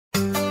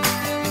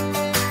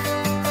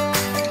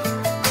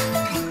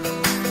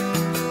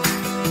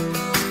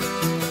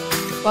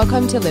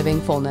Welcome to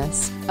Living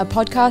Fullness, a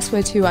podcast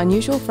where two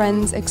unusual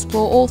friends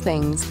explore all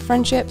things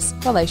friendships,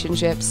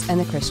 relationships, and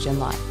the Christian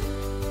life.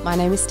 My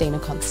name is Stina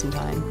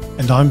Constantine.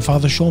 And I'm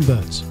Father Sean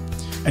Burns.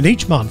 And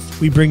each month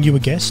we bring you a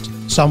guest,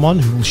 someone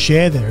who will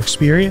share their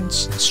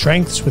experience and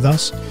strengths with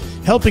us,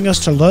 helping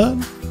us to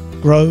learn,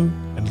 grow,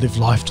 and live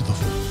life to the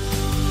full.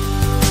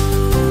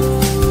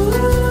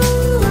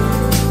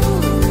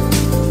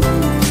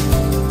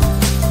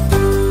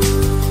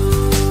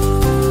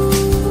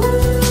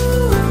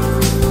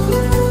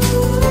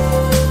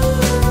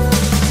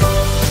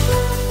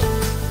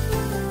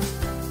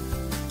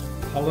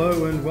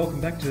 Hello and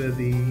welcome back to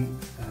the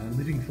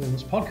Living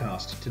Fullness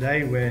Podcast.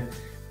 Today we're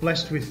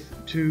blessed with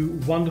two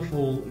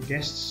wonderful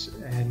guests,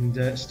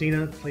 and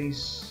Stina,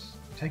 please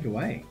take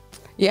away.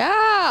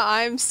 Yeah,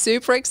 I'm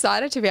super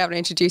excited to be able to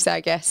introduce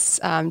our guests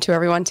to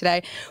everyone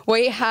today.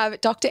 We have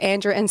Dr.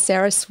 Andrew and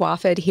Sarah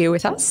Swafford here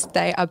with us.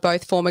 They are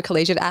both former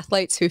collegiate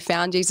athletes who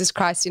found Jesus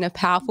Christ in a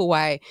powerful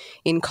way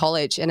in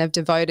college and have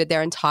devoted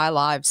their entire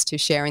lives to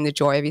sharing the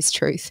joy of his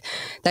truth.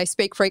 They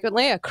speak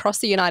frequently across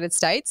the United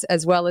States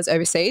as well as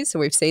overseas, so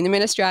we've seen them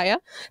in Australia.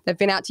 They've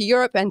been out to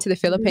Europe and to the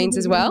Philippines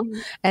as well,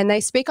 and they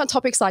speak on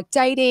topics like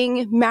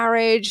dating,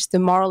 marriage, the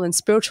moral and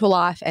spiritual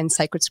life, and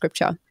sacred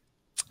scripture.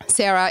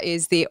 Sarah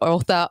is the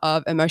author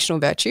of Emotional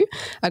Virtue,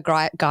 a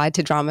guide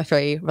to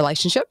drama-free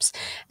relationships.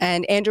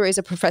 And Andrew is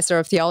a professor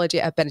of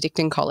theology at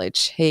Benedictine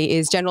College. He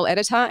is general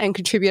editor and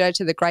contributor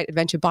to the Great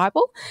Adventure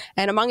Bible.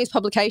 And among his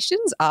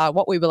publications are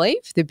What We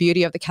Believe, The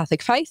Beauty of the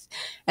Catholic Faith,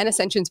 and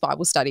Ascension's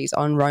Bible Studies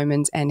on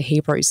Romans and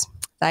Hebrews.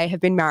 They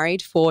have been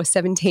married for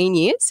 17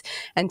 years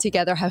and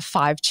together have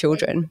 5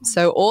 children.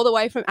 So all the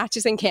way from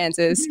Atchison,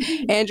 Kansas,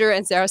 Andrew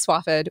and Sarah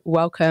Swafford,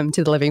 welcome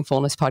to the Living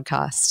Fullness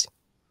Podcast.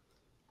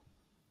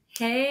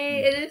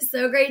 Hey, it is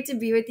so great to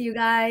be with you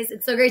guys.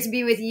 It's so great to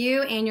be with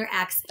you and your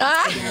accent.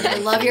 I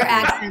love your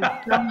accent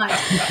so much.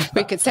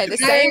 We could say the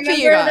same for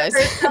you guys. The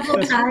first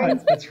couple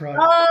times. That's right.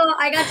 Oh,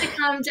 I got to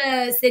come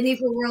to Sydney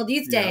for World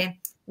Youth Day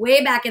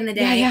way back in the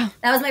day. Yeah.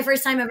 That was my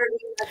first time ever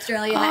being in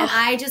Australia. And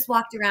I just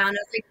walked around. I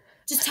was like,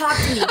 just talk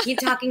to me. Keep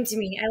talking to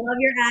me. I love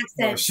your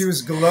accent. Oh, she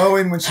was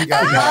glowing when she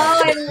got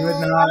back. I Could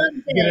not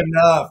get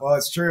enough. Oh,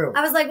 it's true.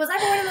 I was like, was I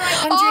born in the right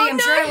country? I'm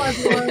sure I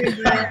was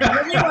born, but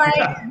I really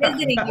like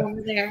visiting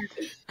over there.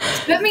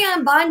 Put me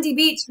on Bondi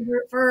Beach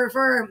for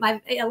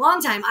a long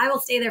time. I will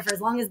stay there for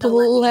as long as the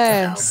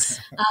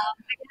Bless.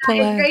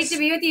 It's great to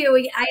be with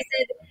you.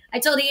 I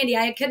told Andy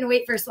I couldn't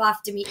wait for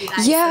Swaff to meet you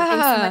guys. Yeah, so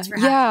thanks so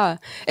much for having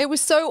me. It was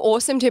so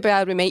awesome to be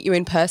able to meet you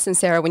in person,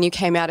 Sarah, when you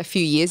came out a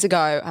few years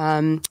ago.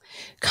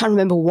 Can't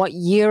remember what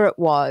year it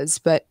was,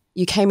 but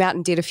you came out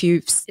and did a few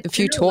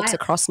talks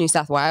across New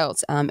South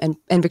Wales and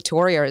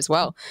Victoria as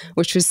well,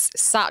 which was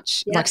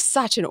such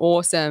an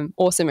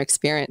awesome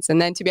experience.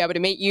 And then to be able to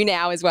meet you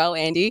now as well,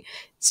 Andy,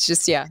 it's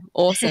just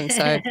awesome.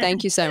 So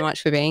thank you so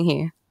much for being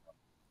here.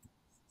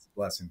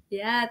 Blessing.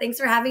 Yeah, thanks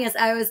for having us.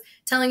 I was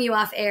telling you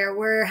off air,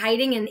 we're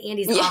hiding in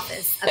Andy's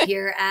office up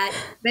here at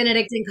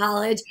Benedictine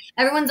College.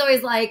 Everyone's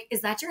always like, is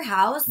that your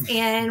house?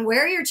 And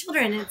where are your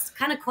children? It's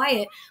kind of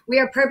quiet. We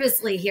are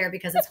purposely here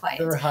because it's quiet.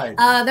 They're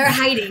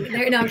hiding.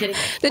 No, I'm kidding.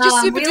 They're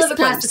just super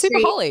disciplined, super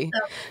holy. So,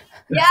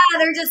 yeah,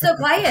 they're just so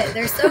quiet.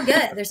 They're so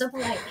good. They're so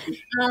polite.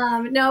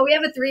 No, we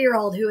have a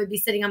 3-year-old who would be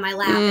sitting on my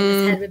lap and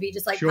his head would be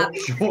just like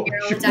popping all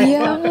the time.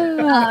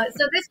 Yeah.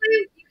 So this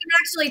way you can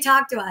actually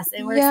talk to us,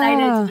 and we're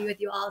excited to be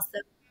with you all. So,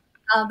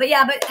 but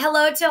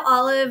hello to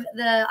all of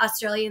the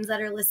Australians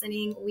that are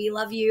listening. We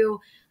love you.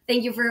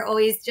 Thank you for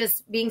always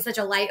just being such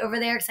a light over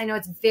there, because I know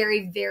it's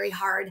very, very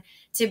hard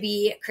to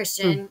be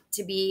Christian,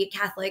 to be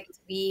Catholic, to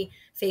be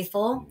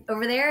faithful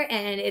over there,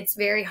 and it's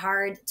very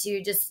hard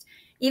to just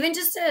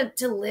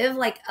to live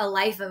like a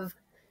life of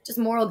just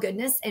moral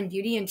goodness and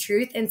beauty and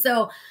truth. And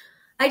so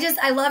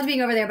I loved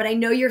being over there, but I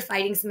know you're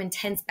fighting some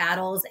intense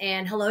battles.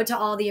 And hello to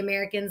all the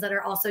Americans that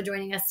are also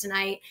joining us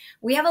tonight.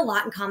 We have a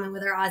lot in common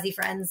with our Aussie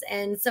friends.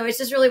 And so it's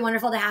just really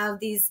wonderful to have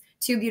these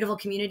two beautiful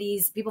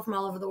communities, people from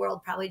all over the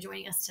world probably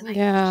joining us tonight.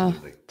 Yeah,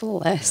 absolutely.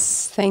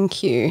 Bless.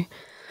 Thank you.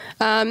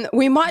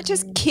 We might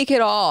just kick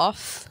it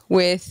off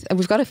with,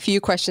 we've got a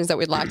few questions that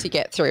we'd like to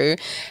get through,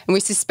 and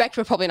we suspect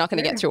we're probably not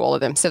going to get through all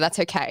of them, so that's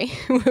okay.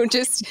 We'll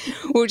just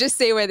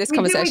see where this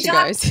conversation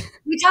goes.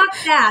 We talk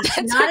fast,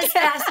 not as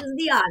fast as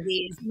the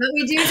Aussies, but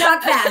we do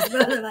talk fast,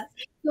 both of us.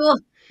 So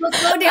we'll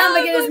slow down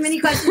but get as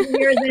many questions in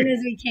as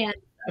we can.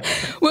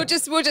 We'll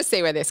just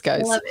see where this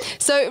goes.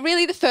 So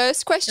really the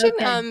first question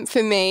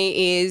for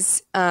me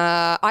is,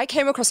 I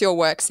came across your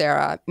work,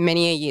 Sarah,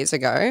 many years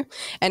ago,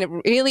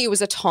 and it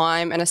was a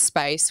time and a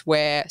space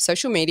where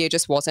social media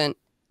just wasn't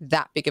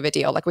that big of a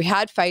deal. Like we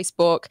had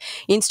Facebook,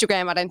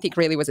 Instagram, I don't think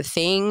really was a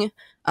thing.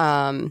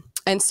 And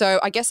so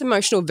I guess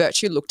emotional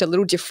virtue looked a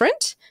little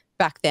different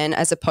back then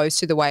as opposed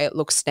to the way it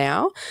looks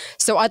now.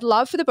 So I'd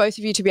love for the both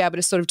of you to be able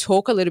to sort of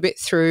talk a little bit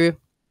through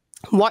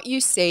what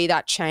you see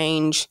that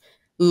change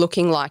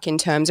looking like in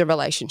terms of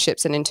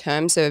relationships and in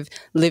terms of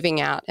living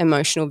out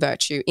emotional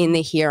virtue in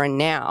the here and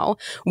now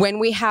when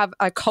we have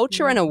a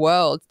culture and a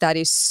world that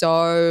is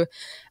so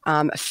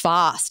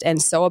fast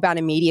and so about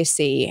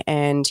immediacy,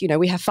 and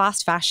we have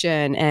fast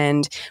fashion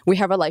and we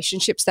have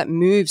relationships that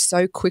move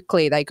so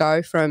quickly. They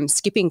go from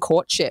skipping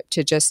courtship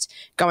to just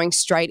going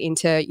straight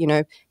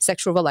into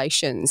sexual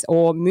relations,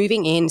 or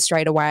moving in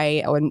straight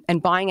away,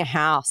 and buying a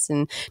house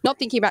and not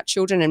thinking about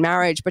children and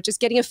marriage, but just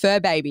getting a fur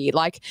baby.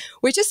 Like,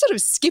 we're just sort of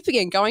skipping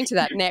and going to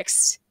that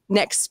next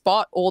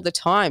spot all the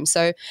time.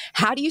 So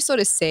how do you sort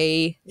of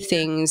see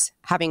things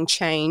having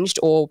changed,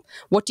 or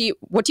what do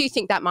you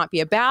think that might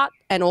be about?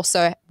 And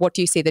also, what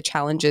do you see the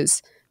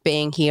challenges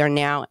being here and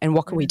now, and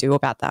what can we do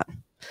about that?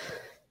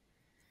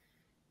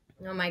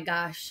 Oh my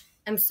gosh.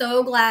 I'm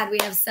so glad we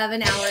have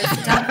 7 hours to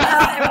talk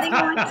about everything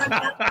we want to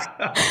talk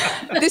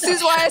about. This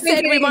is why I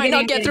said we might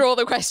not get through all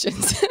the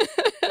questions.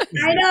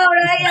 I know,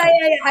 right?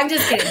 Yeah. I'm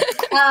just kidding.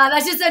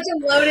 That's just such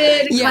a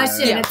loaded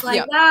question. Yeah, it's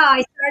like, wow,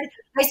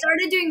 I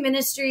started doing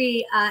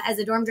ministry as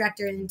a dorm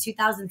director in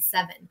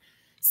 2007.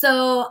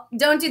 So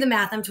don't do the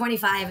math. I'm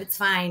 25. It's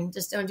fine.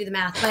 Just don't do the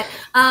math.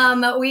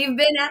 But we've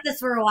been at this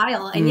for a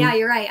while. And yeah,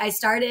 you're right. I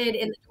started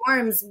in the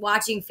dorms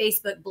watching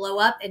Facebook blow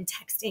up and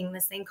texting,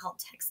 this thing called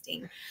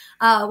texting,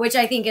 which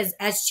I think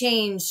has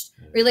changed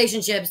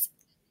relationships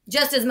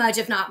just as much,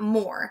 if not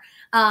more.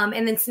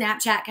 And then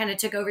Snapchat kind of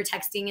took over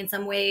texting in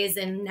some ways.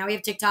 And now we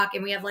have TikTok,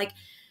 and we have like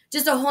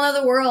just a whole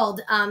other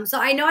world. So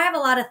I know I have a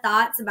lot of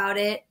thoughts about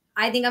it.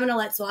 I think I'm going to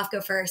let Swaff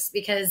go first,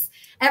 because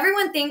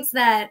everyone thinks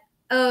that,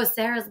 oh,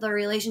 Sarah's the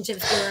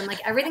relationships guru. I'm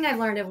like, everything I've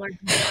learned.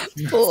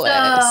 So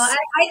I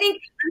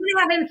think I'm going to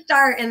have him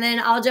start, and then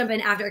I'll jump in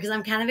after, because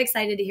I'm kind of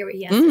excited to hear what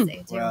he has to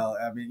say too. Well,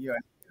 I mean, in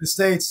the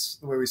States,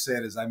 the way we say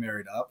it is I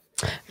married up.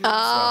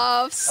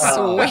 Oh,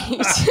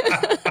 sweet.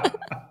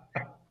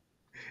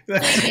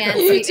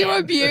 You two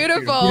are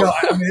beautiful.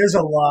 I mean, there's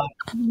a lot.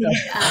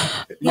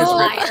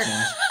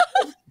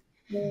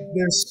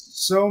 There's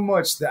so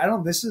much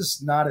that this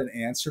is not an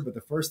answer, but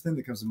the first thing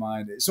that comes to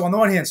mind is, so on the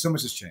one hand, so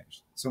much has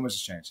changed.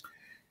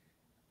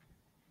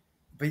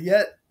 But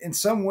yet, in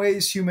some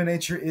ways, human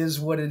nature is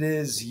what it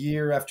is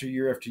year after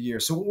year after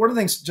year. So one of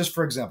the things, just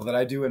for example, that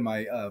I do in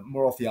my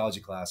moral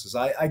theology classes,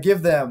 I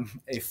give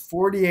them a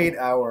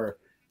 48-hour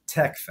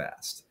tech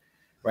fast,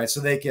 right? So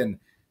they can't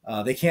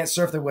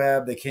surf the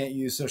web, they can't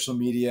use social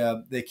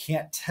media, they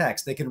can't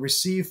text, they can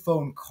receive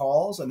phone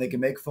calls, and they can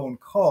make phone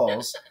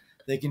calls,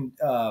 they can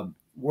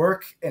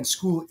work and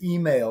school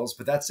emails,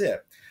 but that's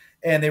it.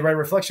 And they write a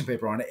reflection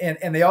paper on it.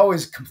 And they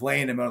always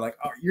complain and are like,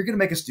 oh, you're going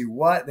to make us do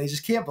what? They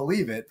just can't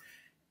believe it.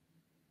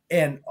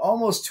 And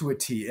almost to a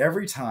T,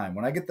 every time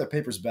when I get their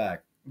papers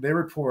back, they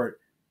report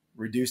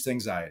reduced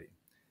anxiety.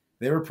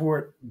 They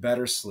report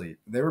better sleep.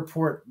 They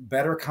report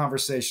better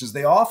conversations.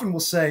 They often will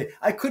say,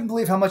 I couldn't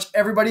believe how much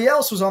everybody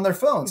else was on their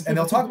phones. And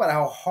they'll talk about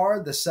how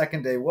hard the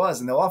second day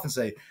was. And they'll often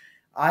say,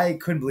 I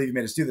couldn't believe you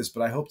made us do this,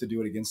 but I hope to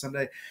do it again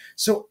someday.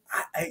 So,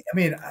 I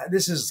mean,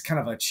 this is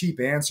kind of a cheap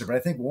answer, but I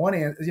think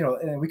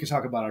and we could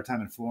talk about our time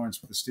in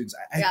Florence with the students.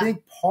 I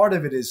think part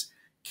of it is,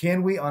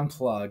 can we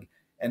unplug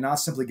and not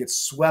simply get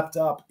swept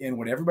up in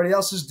what everybody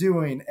else is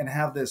doing, and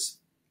have this,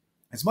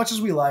 as much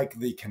as we like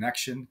the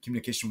connection,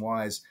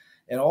 communication-wise,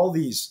 and all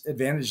these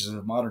advantages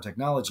of modern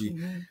technology,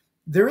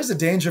 there is a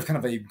danger of kind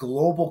of a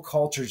global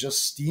culture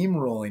just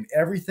steamrolling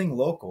everything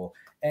local,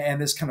 and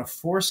this kind of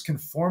forced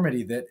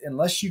conformity that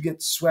unless you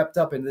get swept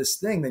up in this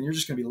thing, then you're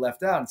just going to be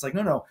left out. And it's like,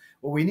 no,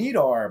 what we need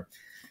are,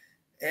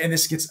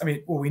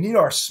 we need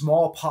are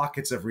small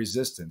pockets of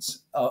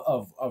resistance,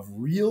 of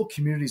real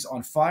communities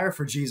on fire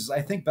for Jesus.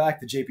 I think back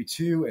to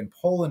JP2 and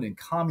Poland and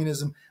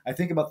communism. I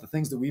think about the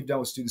things that we've done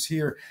with students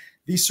here.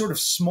 These sort of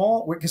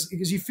small,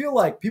 because you feel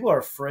like people are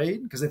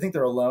afraid because they think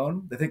they're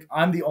alone. They think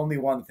I'm the only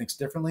one that thinks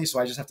differently, so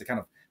I just have to kind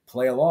of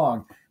play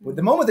along. But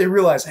the moment they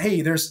realize,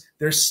 hey, there's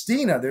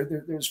Stina,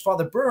 there's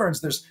Father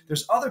Burns,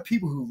 there's other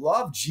people who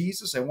love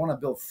Jesus. I want to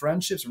build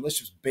friendships and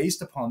relationships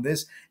based upon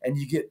this. And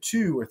you get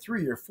 2 or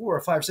 3 or 4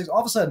 or 5 or 6. All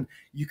of a sudden,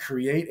 you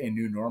create a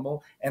new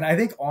normal. And I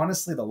think,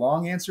 honestly, the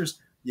long answer is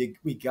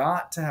we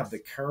got to have the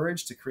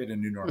courage to create a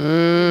new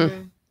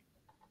normal.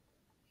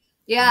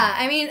 Yeah,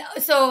 I mean,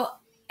 so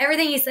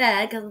everything you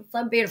said, because it's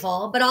so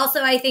beautiful, but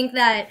also I think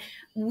that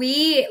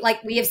we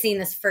have seen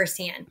this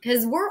firsthand,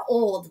 because we're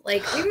old.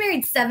 Like, we've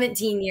married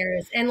 17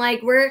 years, and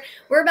like we're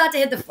about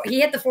to he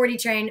hit the 40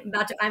 train.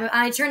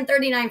 I turned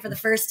 39 for the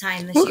first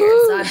time this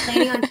year, so I'm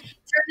planning on turning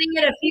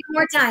it a few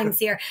more times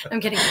here.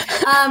 I'm kidding,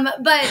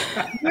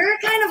 but we're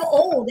kind of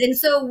old, and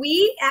so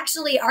we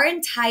actually, our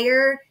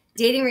entire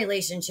dating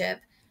relationship,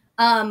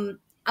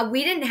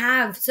 we didn't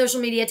have social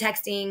media,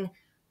 texting.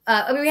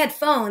 We had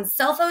phones.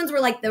 Cell phones were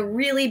like the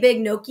really big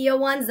Nokia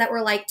ones that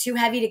were like too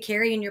heavy to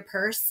carry in your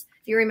purse.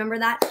 If you remember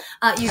that,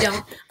 you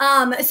don't.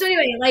 So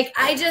anyway, like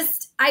I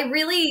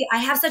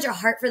have such a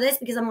heart for this,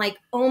 because I'm like,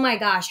 oh my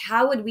gosh,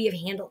 how would we have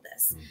handled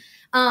this?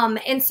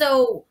 And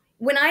so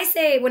when I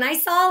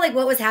saw like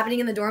what was happening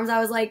in the dorms, I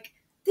was like,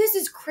 this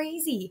is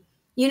crazy.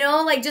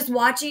 Like just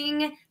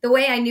watching the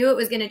way I knew it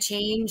was going to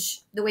change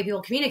the way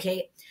people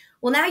communicate.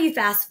 Well, now you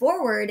fast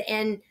forward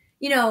and,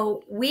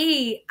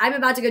 I'm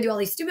about to go do all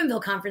these Steubenville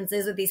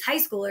conferences with these high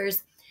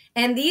schoolers,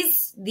 and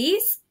these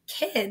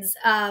kids,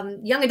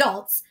 young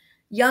adults,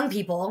 young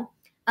people,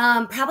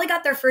 probably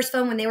got their first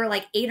phone when they were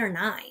like 8 or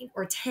 9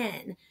 or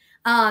 10.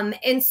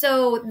 And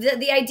so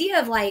the idea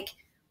of like,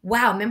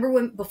 wow,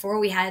 remember before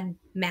we had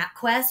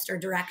MapQuest or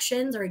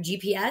directions or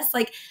GPS,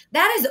 like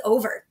that is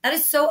over. That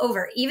is so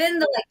over. Even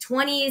the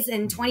like 20s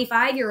and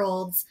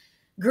 25-year-olds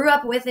grew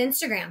up with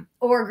Instagram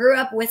or grew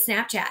up with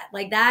Snapchat.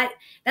 Like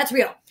that's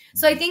real.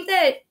 So I think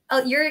that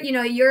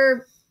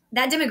you're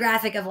that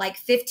demographic of like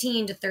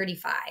 15 to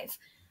 35.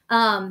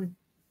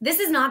 This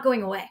is not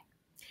going away.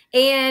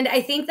 And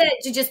I think that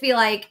to just be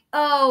like,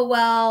 oh,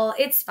 well,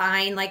 it's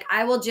fine. Like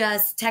I will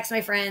just text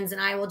my friends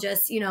and I will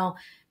just,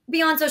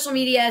 be on social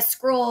media,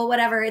 scroll,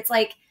 whatever. It's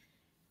like,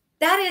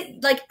 that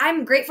is like,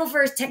 I'm grateful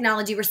for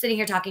technology. We're sitting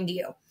here talking to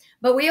you,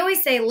 but we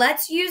always say,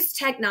 let's use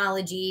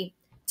technology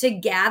to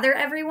gather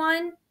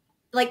everyone,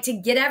 like to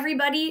get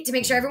everybody, to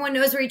make sure everyone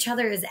knows where each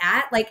other is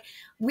at. Like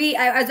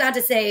I was about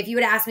to say, if you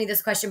would ask me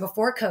this question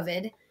before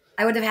COVID,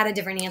 I would have had a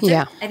different answer.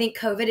 Yeah. I think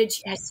COVID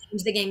has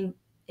changed the game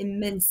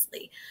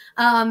immensely.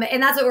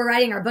 And that's what we're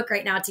writing our book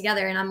right now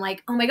together. And I'm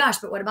like, oh my gosh,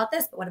 but what about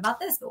this? But what about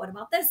this? But what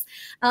about this?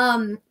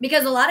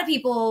 Because a lot of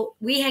people,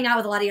 we hang out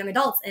with a lot of young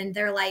adults and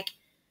they're like,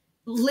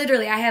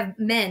 literally, I have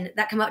men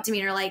that come up to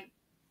me and are like,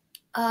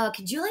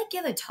 could you like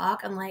give a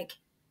talk on like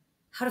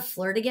how to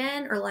flirt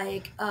again? Or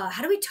like,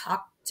 how do we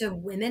talk to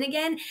women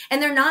again? And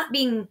they're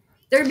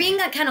being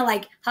that kind of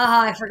like,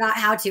 haha, I forgot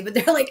how to, but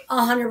they're like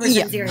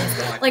 100%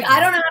 serious. Like, I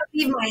don't know how to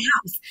leave my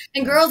house.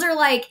 And girls are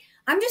like,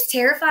 I'm just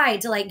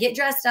terrified to like get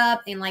dressed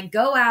up and like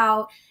go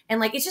out.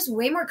 And like, it's just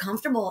way more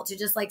comfortable to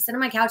just like sit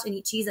on my couch and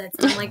eat Cheez-Its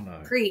and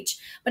like preach.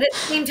 But at the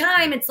same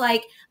time, it's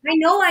like, I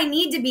know I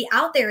need to be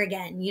out there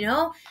again,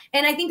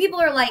 And I think people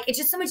are like, it's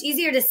just so much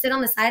easier to sit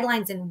on the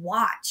sidelines and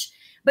watch,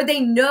 but they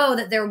know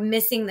that they're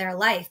missing their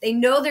life. They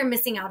know they're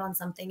missing out on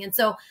something. And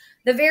so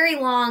the very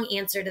long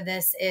answer to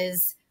this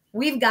is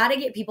we've got to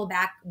get people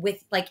back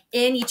with like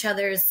in each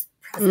other's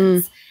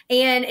presence.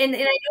 And I know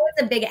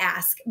it's a big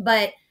ask,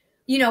 but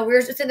we were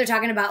just sitting there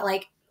talking about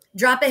like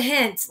drop a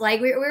hint. Like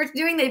we were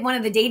doing one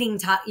of the dating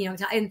talk,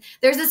 and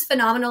there's this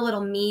phenomenal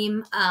little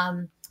meme.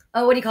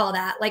 What do you call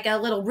that? Like a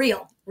little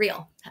reel.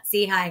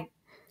 See, hi,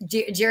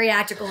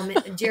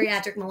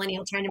 geriatric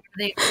millennial trying to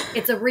think.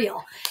 It's a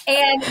reel.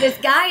 And this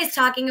guy is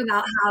talking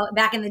about how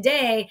back in the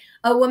day,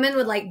 a woman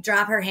would like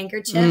drop her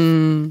handkerchief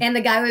and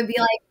the guy would be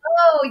like,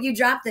 oh, you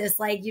dropped this.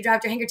 Like you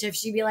dropped your handkerchief.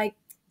 She'd be like,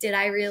 did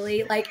I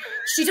really? Like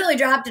she totally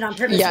dropped it on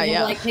purpose. Yeah.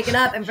 To, like pick it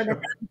up and for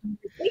the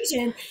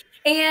conversation.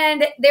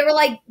 And they were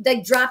like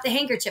drop the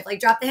handkerchief, like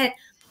drop the hint.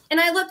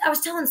 And I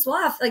was telling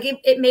Swaff, like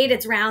it made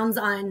its rounds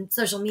on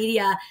social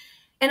media.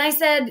 And I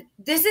said,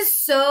 this is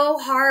so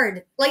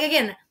hard. Like,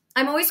 again,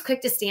 I'm always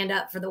quick to stand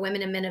up for the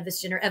women and men of this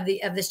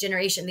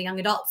generation, the young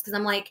adults. Cause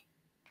I'm like,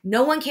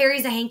 no one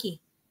carries a hanky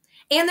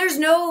and there's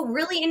no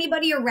really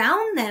anybody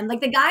around them.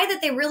 Like the guy that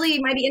they really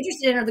might be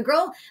interested in or the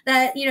girl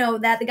that,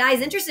 that the guy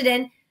is interested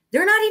in,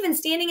 they're not even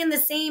standing in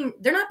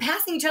they're not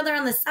passing each other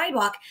on the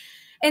sidewalk.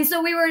 And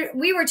so we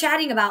were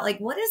chatting about like,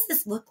 what does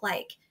this look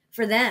like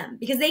for them?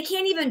 Because they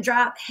can't even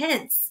drop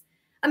hints.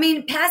 I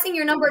mean, passing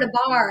your number at a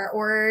bar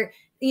or,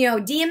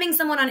 DMing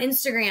someone on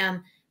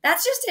Instagram,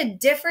 that's just a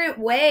different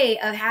way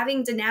of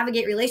having to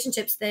navigate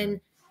relationships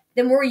than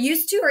we're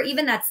used to, or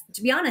even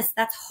to be honest,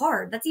 that's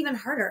hard. That's even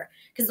harder.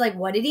 Because like,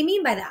 what did he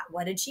mean by that?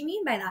 What did she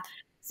mean by that?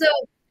 So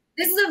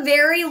this is a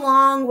very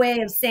long way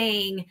of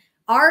saying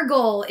our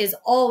goal is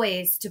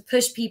always to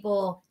push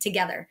people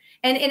together.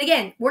 And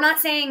again, we're not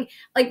saying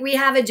like we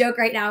have a joke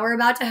right now. We're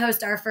about to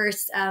host our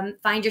first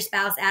Find Your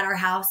Spouse at Our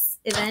House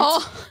event.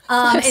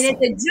 And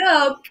it's a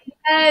joke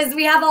because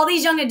we have all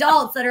these young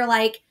adults that are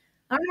like,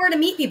 I don't know where to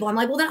meet people. I'm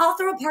like, well, then I'll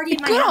throw a party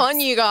at my house. Good on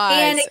you guys.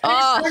 And it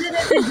kind of started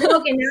as a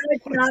joke and now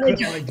it's not a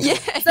joke.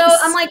 Yes. So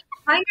I'm like,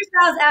 find your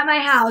spouse at my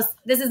house.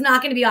 This is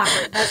not going to be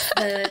awkward. That's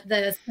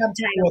the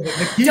subtitle.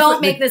 Well,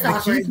 don't make this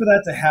awkward. The key for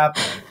that to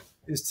happen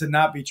is to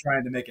not be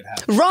trying to make it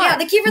happen. Right. Yeah,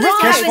 the key for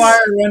this catch fire,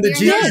 run to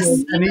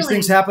Jesus, and these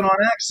things happen on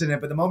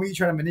accident. But the moment you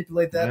try to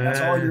manipulate that, that's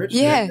all you're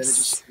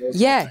interested in.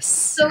 Yes.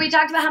 So we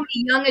talked about how many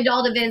young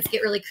adult events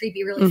get really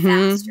creepy really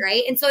fast,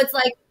 right? And so it's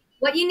like,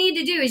 what you need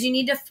to do is you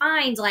need to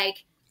find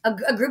like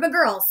a group of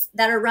girls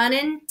that are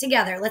running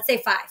together, let's say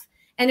 5,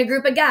 and a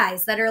group of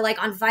guys that are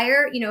like on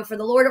fire, for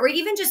the Lord, or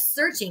even just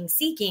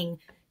seeking.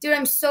 Dude,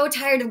 I'm so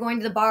tired of going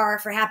to the bar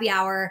for happy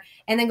hour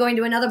and then going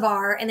to another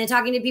bar and then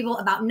talking to people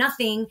about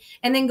nothing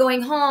and then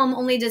going home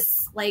only to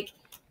like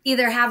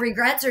either have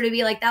regrets or to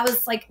be like, that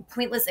was like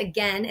pointless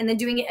again and then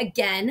doing it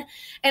again.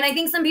 And I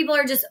think some people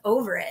are just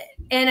over it.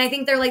 And I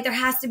think they're like, there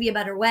has to be a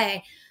better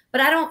way.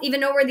 But I don't even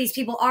know where these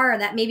people are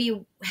that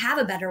maybe have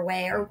a better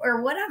way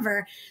or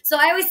whatever. So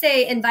I always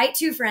say invite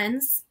 2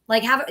 friends.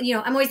 Like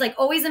I'm always like,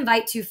 always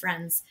invite 2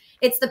 friends.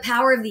 It's the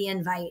power of the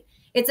invite.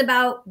 It's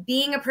about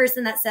being a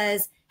person that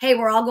says, hey,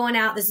 we're all going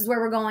out. This is where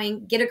we're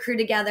going. Get a crew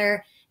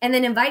together and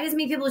then invite as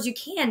many people as you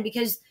can.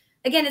 Because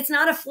again, it's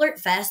not a flirt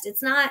fest.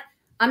 It's not,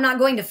 I'm not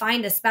going to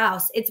find a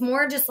spouse. It's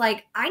more just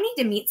like, I need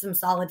to meet some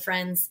solid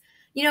friends,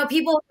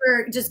 people who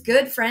are just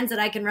good friends that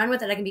I can run with,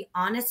 that I can be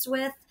honest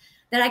with,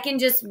 that I can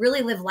just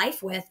really live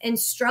life with and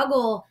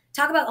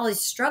talk about all these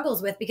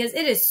struggles with, because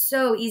it is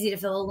so easy to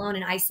feel alone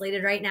and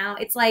isolated right now.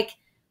 It's like,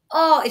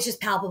 oh, it's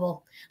just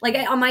palpable. Like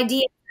on my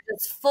DM,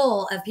 it's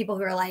full of people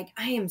who are like,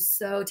 I am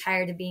so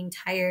tired of being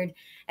tired.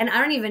 And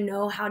I don't even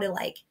know how to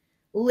like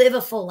live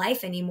a full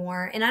life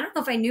anymore. And I don't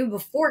know if I knew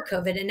before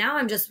COVID. And now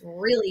I'm just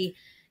really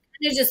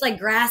just like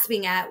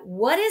grasping at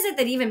what is it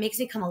that even makes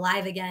me come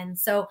alive again.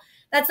 So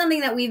that's something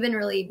that we've been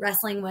really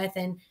wrestling with.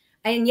 And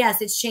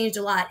yes, it's changed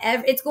a lot.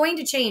 It's going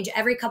to change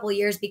every couple of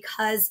years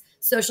because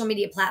social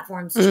media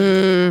platforms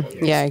change.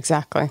 Yeah,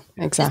 exactly.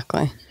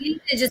 You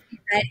need to just be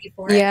ready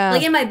for it. Yeah.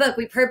 Like in my book,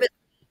 we purposely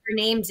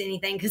named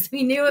anything because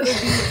we knew it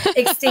would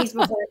be extinct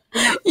before.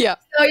 Yeah.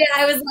 So yeah,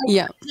 I was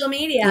like, social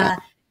media,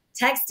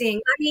 texting.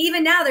 I mean,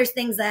 even now there's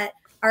things that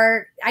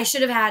I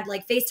should have had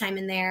like FaceTime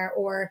in there,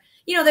 or,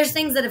 there's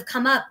things that have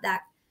come up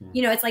that,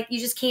 it's like, you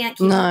just can't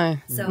keep up.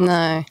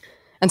 No.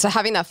 And so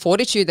having that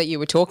fortitude that you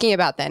were talking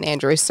about then,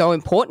 Andrew, is so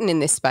important in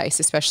this space,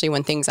 especially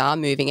when things are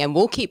moving and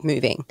will keep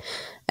moving,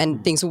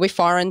 and things will be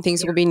foreign,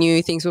 things will be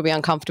new, things will be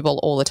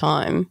uncomfortable all the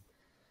time.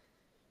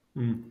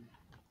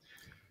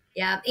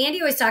 Yeah.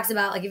 Andy always talks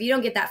about like, if you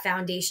don't get that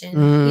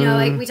foundation,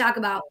 like we talk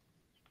about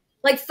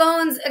like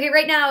phones. Okay.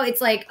 Right now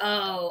it's like,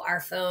 oh, our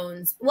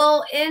phones.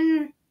 Well,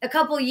 in a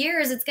couple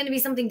years, it's going to be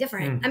something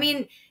different. I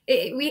mean,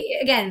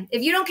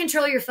 if you don't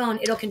control your phone,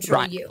 it'll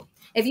control you.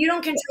 If you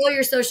don't control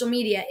your social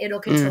media, it'll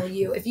control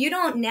you. If you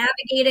don't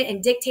navigate it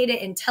and dictate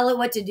it and tell it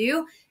what to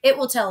do, it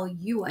will tell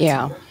you what to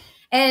do.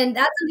 And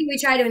that's something we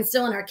try to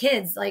instill in our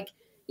kids. Like,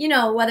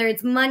 whether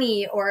it's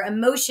money or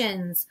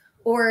emotions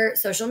or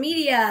social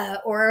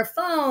media or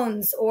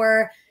phones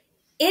or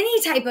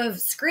any type of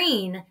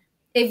screen,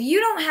 if you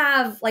don't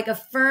have like a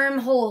firm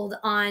hold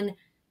on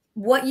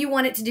what you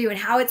want it to do and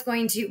how it's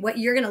going to, what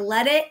you're going to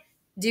let it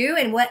do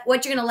and what you're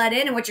going to let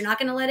in and what you're not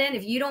going to let in,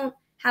 if you don't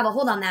have a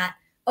hold on that,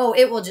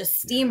 it will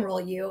just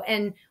steamroll you.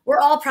 And we're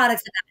all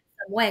products of that in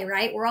some way,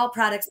 right? We're all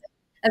products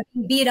of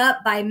being beat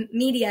up by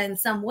media in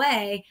some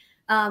way,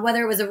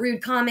 whether it was a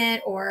rude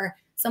comment or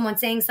someone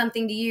saying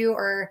something to you,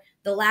 or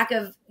the lack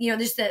of,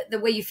 just the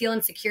way you feel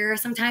insecure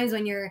sometimes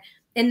when you're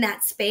in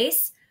that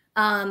space.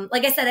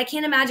 Like I said, I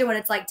can't imagine what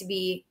it's like to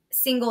be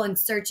single and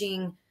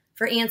searching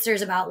for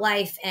answers about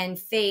life and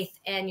faith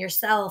and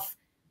yourself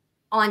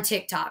on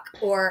TikTok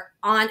or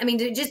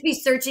to just be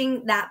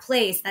searching that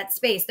place, that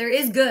space. There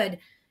is good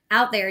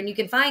out there, and you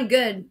can find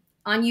good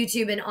on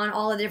YouTube and on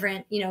all the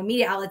different,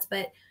 media outlets,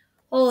 but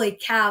holy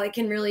cow, it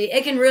can really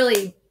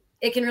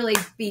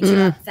beat you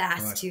up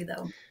fast too,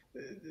 though.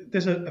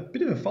 There's a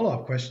bit of a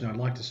follow-up question I'd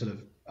like to sort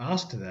of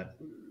ask to that,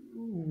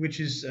 which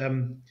is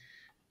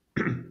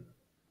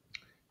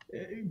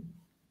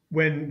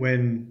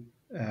when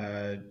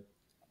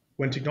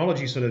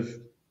technology sort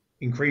of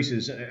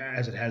increases,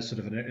 as it has sort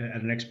of at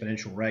an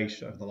exponential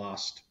rate over the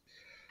last,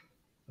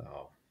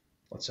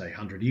 let's say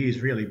 100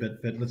 years really, but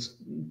let's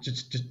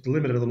just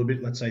limit it a little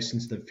bit, let's say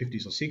since the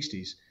 50s or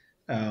 60s,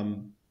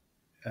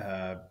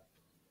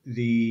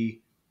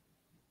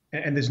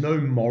 and there's no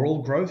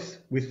moral growth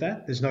with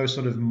that. There's no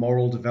sort of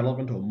moral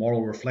development or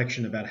moral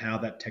reflection about how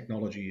that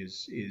technology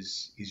is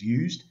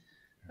used.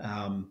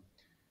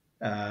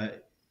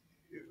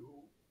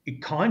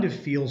 It kind of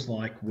feels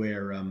like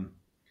we're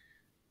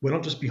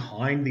not just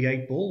behind the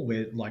 8 ball.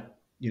 We're like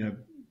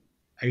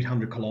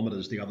 800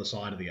 kilometers the other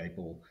side of the 8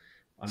 ball.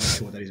 I'm not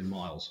sure what that is in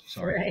miles.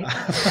 Sorry. Right.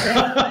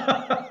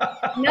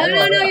 No,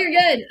 you're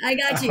good. I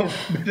got you.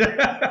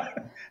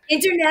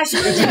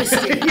 International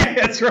ministry. Yeah,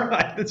 that's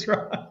right.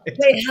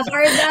 Wait, how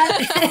far is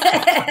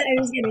that? I'm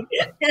just kidding.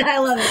 I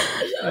love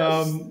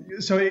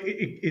it. So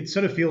it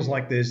sort of feels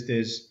like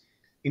there's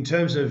in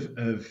terms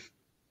of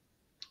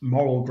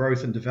moral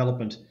growth and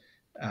development,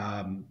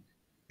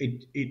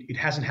 it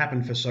hasn't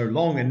happened for so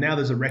long, and now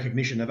there's a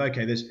recognition of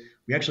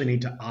we actually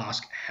need to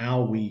ask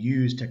how we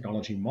use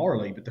technology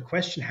morally, but the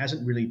question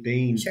hasn't really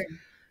been. Sure.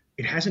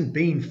 It hasn't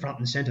been front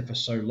and center for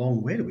so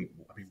long. Where do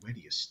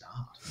you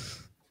start?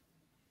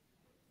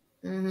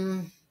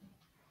 Mm-hmm.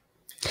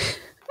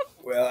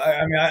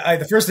 Well,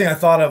 the first thing I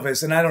thought of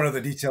is, and I don't know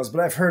the details, but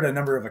I've heard a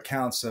number of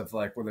accounts of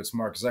like whether it's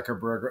Mark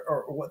Zuckerberg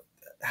or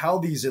how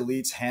these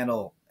elites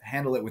handle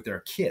it with their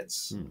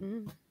kids,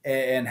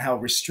 and how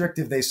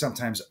restrictive they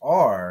sometimes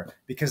are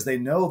because they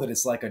know that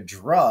it's like a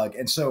drug.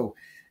 And so,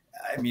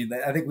 I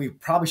think we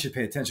probably should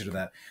pay attention to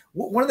that.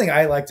 One thing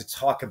I like to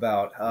talk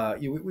about,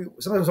 we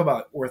sometimes talk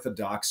about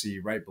orthodoxy,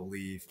 right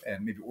belief,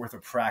 and maybe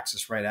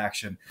orthopraxis, right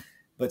action,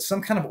 but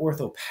some kind of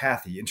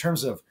orthopathy in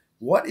terms of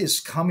what is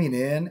coming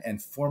in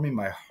and forming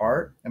my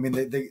heart.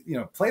 They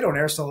Plato and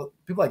Aristotle,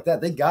 people like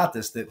that, they got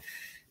this, that,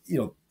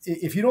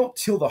 if you don't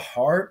till the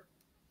heart,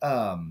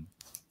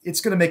 it's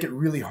going to make it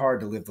really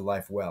hard to live the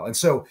life well. And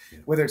so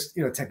whether it's,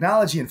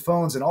 technology and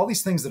phones and all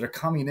these things that are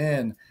coming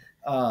in,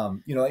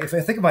 if I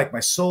think of like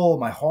my soul,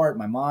 my heart,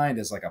 my mind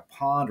as like a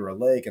pond or a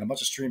lake and a bunch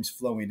of streams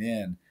flowing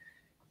in,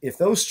 if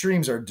those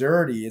streams are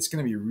dirty, it's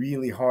going to be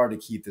really hard to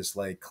keep this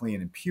lake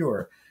clean and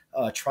pure.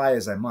 try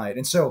as I might.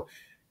 And so,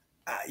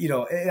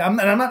 I'm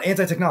not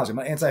anti-technology. I'm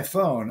not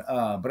anti-phone.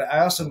 But I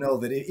also know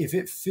that if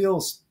it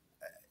feels,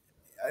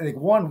 I think,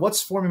 one,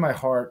 what's forming my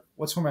heart,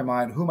 what's forming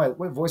my mind,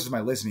 what voices am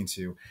I listening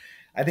to?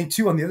 I think,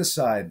 two, on the other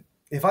side,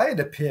 if I had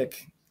to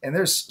pick, and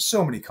there's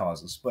so many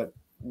causes, but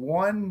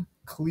one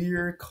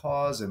clear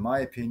cause, in my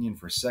opinion,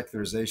 for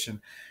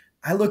secularization,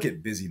 I look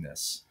at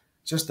busyness,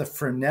 just the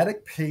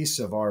frenetic pace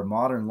of our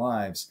modern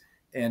lives.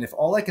 And if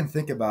all I can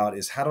think about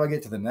is how do I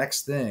get to the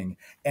next thing,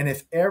 and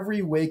if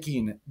every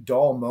waking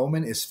dull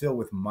moment is filled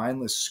with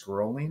mindless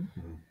scrolling,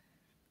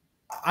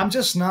 I'm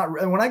just not.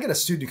 When I get a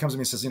student who comes to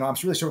me and says, I'm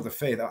really short with the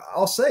faith,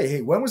 I'll say,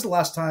 hey, when was the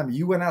last time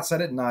you went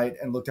outside at night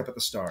and looked up at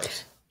the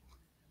stars?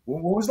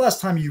 When was the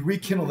last time you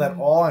rekindled that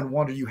awe and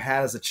wonder you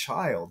had as a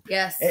child?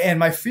 Yes. And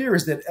my fear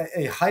is that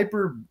a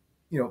hyper,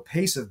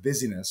 pace of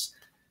busyness,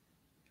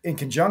 in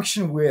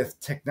conjunction with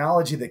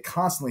technology that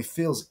constantly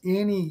fills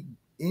any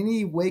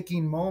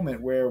waking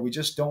moment where we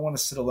just don't want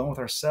to sit alone with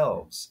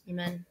ourselves.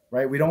 Amen.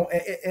 Right? We don't.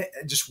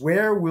 Just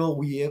where will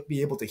we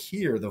be able to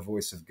hear the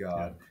voice of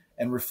God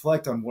and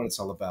reflect on what it's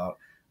all about?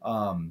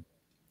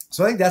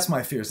 So I think that's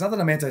my fear. It's not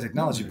that I'm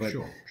anti-technology, but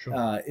sure.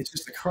 It's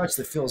just the crutch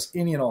that fills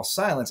any and all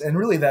silence. And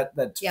really that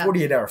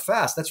 48-hour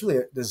fast, that's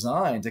really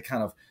designed to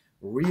kind of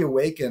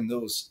reawaken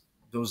those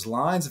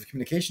lines of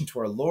communication to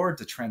our Lord,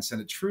 to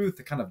transcendent truth,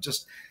 to kind of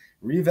just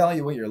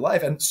reevaluate your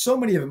life. And so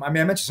many of them, I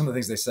mentioned some of the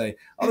things they say.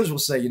 Others will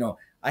say,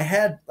 I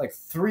had like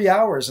 3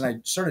 hours and I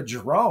started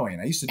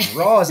drawing. I used to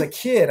draw as a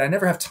kid. I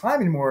never have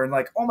time anymore. And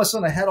like all of a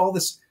sudden I had all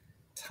this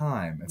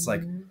time. It's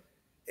like,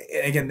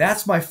 again,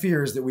 that's my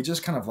fear, is that we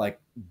just kind of like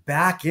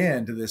back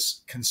into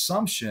this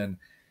consumption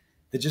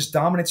that just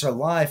dominates our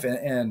life.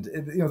 And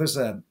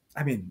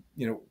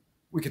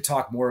we could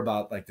talk more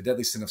about like the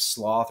deadly sin of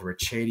sloth, or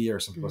acedia, or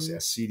some people say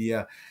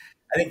acedia.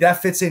 I think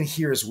that fits in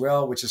here as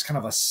well, which is kind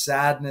of a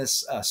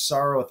sadness,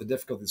 sorrow at the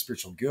difficulty of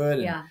spiritual good.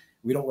 And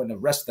we don't want to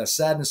rest with that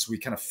sadness. So we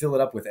kind of fill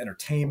it up with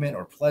entertainment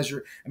or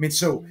pleasure.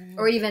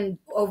 Or even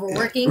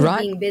overworking,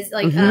 being busy,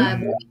 like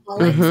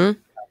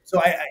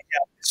So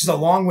it's just a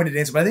long-winded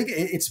answer, but I think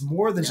it's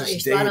more than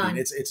just dating.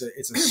 It's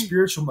a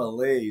spiritual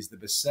malaise that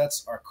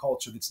besets our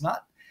culture. That's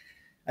not.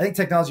 I think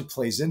technology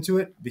plays into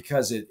it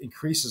because it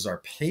increases our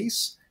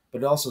pace,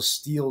 but it also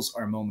steals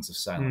our moments of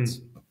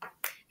silence.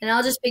 And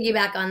I'll just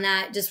piggyback on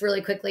that just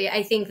really quickly.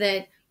 I think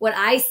that what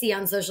I see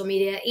on social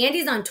media,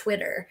 Andy's on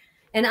Twitter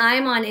and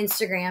I'm on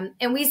Instagram,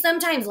 and we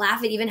sometimes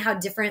laugh at even how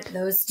different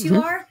those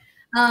two are.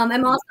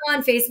 I'm also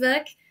on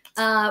Facebook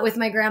with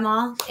my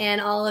grandma and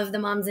all of the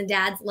moms and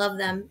dads, love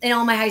them, and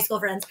all my high school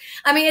friends.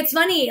 It's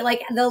funny,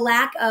 like the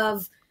lack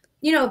of,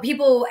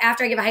 people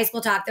after I give a high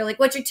school talk, they're like,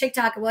 what's your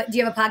TikTok? Do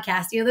you have a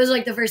podcast? Those are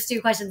like the first two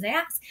questions they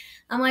ask.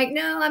 I'm like,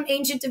 no, I'm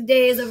Ancient of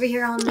Days over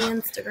here on the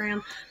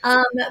Instagram.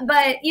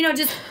 But,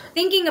 just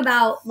thinking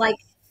about, like,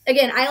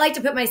 again, I like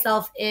to put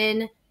myself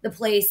in the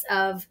place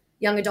of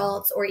young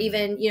adults, or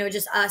even,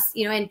 just us,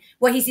 and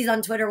what he sees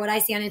on Twitter, what I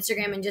see on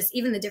Instagram, and just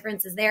even the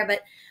differences there.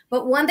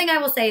 But one thing I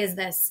will say is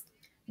this: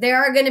 there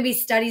are going to be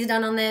studies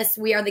done on this.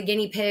 We are the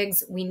guinea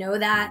pigs. We know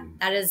that.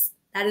 That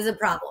is a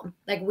problem.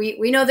 Like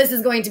we know this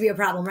is going to be a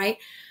problem, right?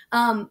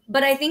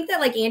 But I think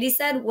that, like Andy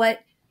said, what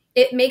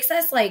it makes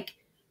us like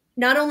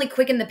not only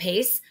quicken the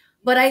pace,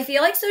 but I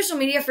feel like social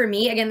media for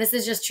me, again, this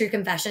is just true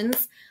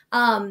confessions.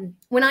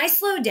 When I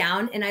slow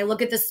down and I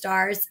look at the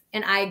stars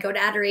and I go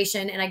to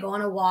adoration and I go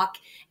on a walk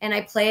and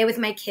I play with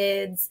my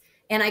kids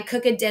and I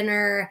cook a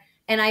dinner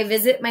and I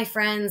visit my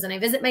friends and I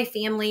visit my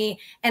family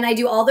and I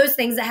do all those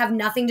things that have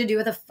nothing to do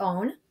with a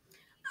phone,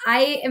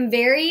 I'm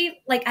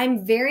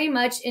very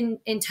much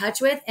in touch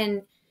with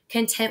and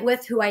content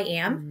with who I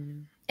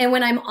am. And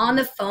when I'm on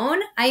the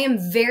phone, I am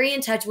very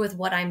in touch with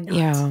what I'm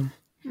not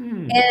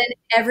and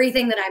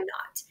everything that I'm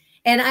not.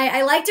 And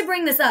I like to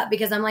bring this up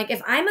because I'm like,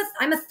 if I'm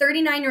a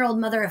 39-year-old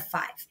mother of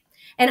 5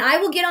 and I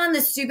will get on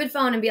this stupid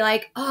phone and be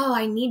like, oh,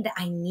 I need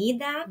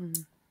that.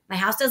 My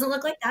house doesn't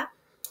look like that.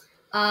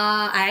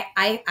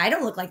 I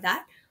don't look like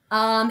that.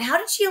 How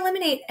did she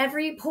eliminate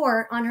every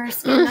pore on her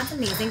skin? That's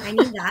amazing. I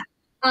need that.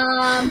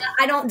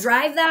 I don't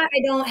drive that.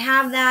 I don't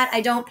have that.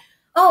 I don't.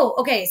 Oh,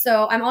 okay.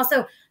 So I'm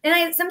also,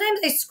 and sometimes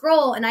I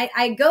scroll and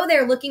I go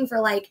there looking for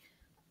like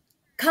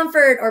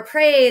comfort or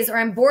praise, or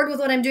I'm bored with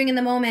what I'm doing in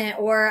the moment,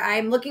 or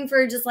I'm looking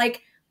for just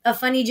like a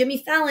funny Jimmy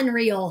Fallon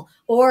reel,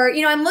 or,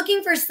 I'm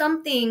looking for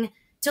something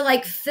to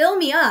like fill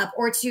me up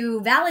or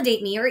to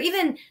validate me, or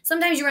even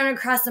sometimes you run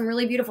across some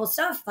really beautiful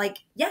stuff. Like,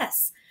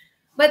 yes,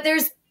 but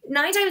there's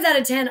 9 times out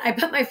of 10, I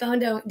put my phone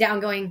down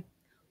going,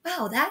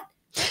 wow, that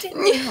didn't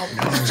really help.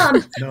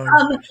 I'm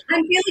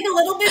feeling a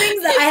little bit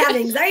I have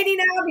anxiety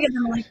now because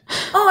I'm like,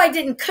 oh, I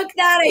didn't cook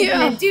that. I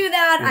didn't do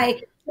that. I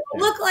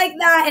don't look like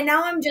that. And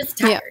now I'm just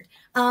tired.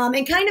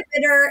 And kind of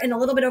bitter and a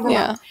little bit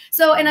overwhelmed.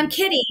 So, and I'm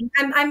kidding.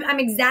 I'm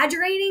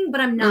exaggerating, but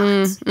I'm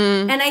not.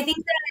 And I think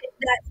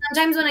that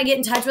sometimes when I get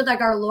in touch with like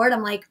our Lord,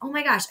 I'm like, oh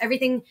my gosh,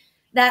 everything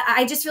that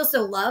I just feel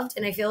so loved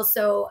and I feel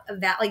so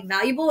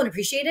valuable and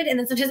appreciated. And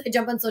then sometimes I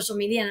jump on social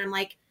media and I'm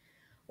like,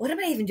 what am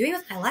I even doing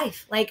with my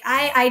life? Like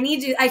I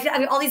need to, I feel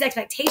all these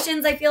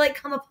expectations I feel like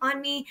come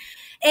upon me.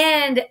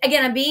 And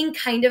again, I'm being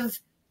kind of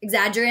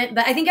exaggerant,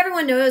 but I think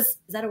everyone knows, is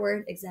that a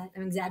word?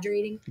 I'm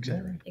exaggerating.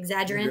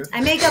 Exaggerant.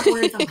 I make up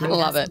words on podcasts.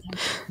 Love it.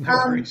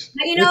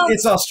 But, you know,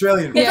 it's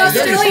Australian. It's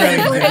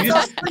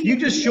Australian. You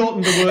just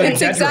shortened the word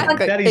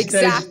exaggerate.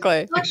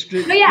 Exactly.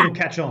 It'll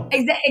catch on.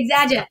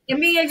 Exaggerate.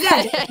 I'm being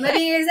exaggerate. Am I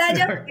being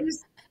exaggerate?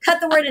 Just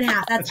cut the word in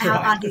half. That's how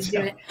Aussies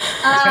do it.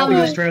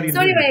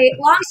 So anyway,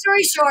 long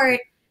story short,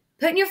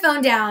 putting your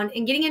phone down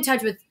and getting in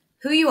touch with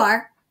who you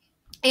are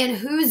and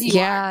whose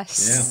you are.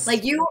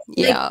 Like like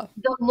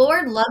the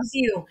Lord loves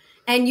you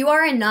and you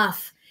are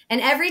enough. And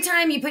every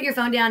time you put your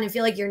phone down and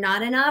feel like you're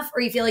not enough,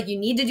 or you feel like you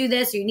need to do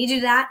this or you need to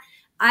do that,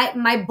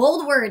 my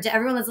bold word to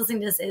everyone that's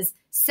listening to this is,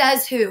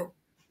 says who?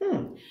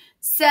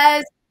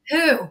 Says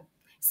who?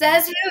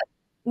 Says who?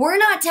 We're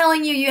not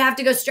telling you have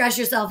to go stress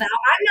yourself out.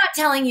 I'm not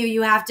telling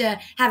you have to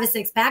have a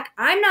six pack.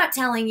 I'm not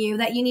telling you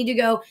that you need to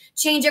go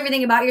change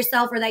everything about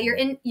yourself or that you're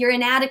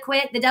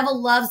inadequate. The devil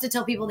loves to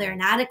tell people they're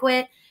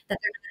inadequate, that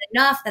they're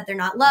not enough, that they're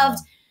not loved.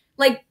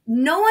 Like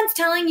no one's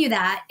telling you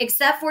that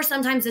except for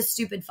sometimes a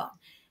stupid phone.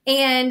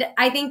 And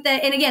I think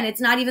that, and again, it's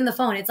not even the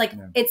phone. It's like,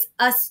 it's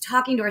us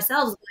talking to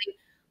ourselves. Like,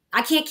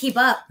 I can't keep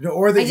up.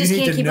 Or that you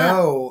need to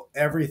know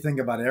everything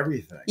about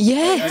everything.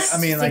 Yes. I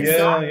mean, like,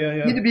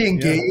 you need to be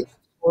engaged,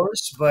 of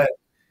course, but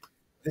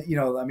you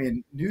know, I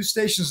mean, news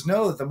stations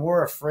know that the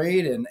more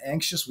afraid and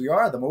anxious we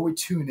are, the more we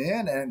tune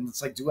in. And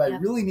it's like, do I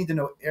really need to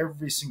know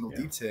every single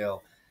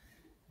detail,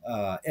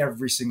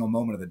 every single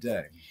moment of the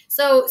day?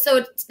 So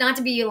it's not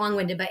to be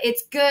long-winded, but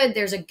it's good.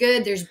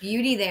 There's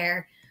beauty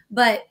there.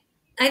 But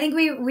I think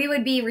we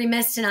would be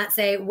remiss to not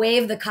say,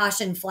 wave the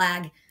caution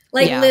flag.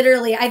 Like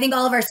literally, I think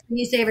all of our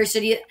screensavers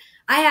should.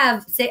 I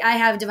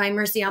have Divine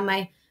Mercy on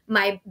my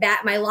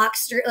lock,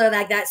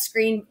 like that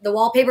screen, the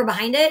wallpaper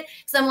behind it.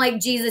 So I'm like,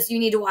 Jesus, you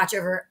need to watch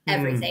over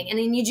everything, and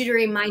I need you to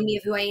remind me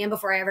of who I am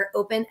before I ever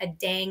open a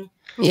dang.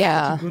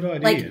 That's a good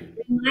idea. Like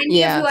remind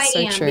me of who I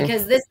am,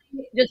 because this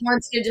thing just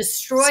wants to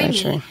destroy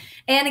me. True.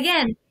 And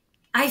again,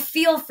 I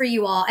feel for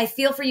you all. I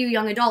feel for you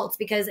young adults,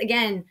 because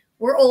again,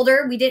 we're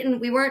older.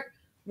 We weren't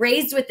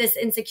raised with this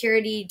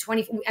insecurity.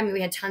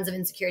 We had tons of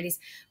insecurities,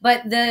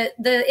 but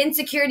the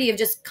insecurity of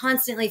just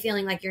constantly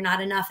feeling like you're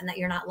not enough and that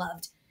you're not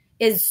loved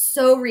is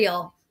so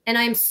real. And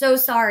I'm so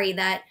sorry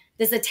that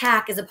this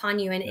attack is upon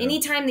you. And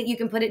anytime that you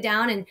can put it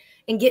down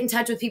and get in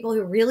touch with people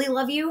who really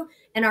love you,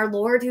 and our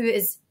Lord, who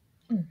is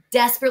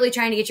desperately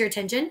trying to get your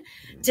attention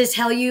to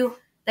tell you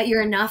that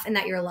you're enough and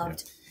that you're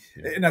loved.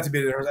 Not to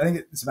be there, I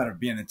think it's a matter of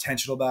being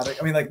intentional about it.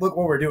 I mean, like, look,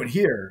 what we're doing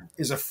here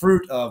is a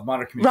fruit of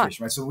modern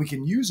communication, right? So we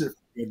can use it,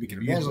 we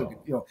can use it,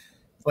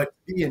 but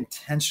be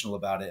intentional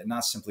about it and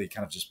not simply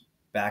kind of just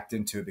backed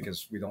into it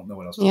because we don't know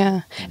what else to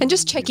do. And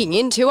just checking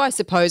in too, I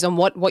suppose, on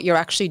what you're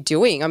actually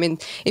doing. I mean,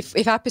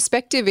 if our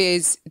perspective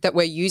is that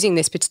we're using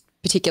this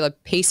particular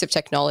piece of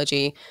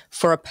technology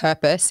for a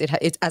purpose,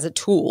 it's as a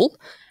tool,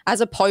 as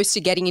opposed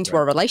to getting into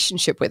a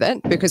relationship with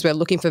it because we're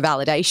looking for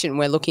validation,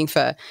 we're looking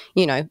for,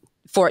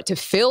 for it to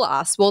fill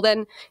us, well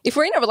then, if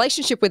we're in a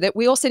relationship with it,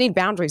 we also need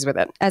boundaries with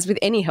it, as with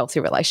any healthy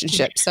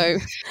relationship. So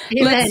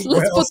let's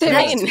put them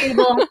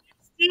in.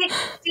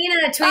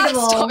 Stina,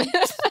 tweetable.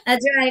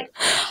 That's right.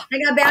 I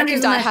got boundaries. I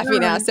can die happy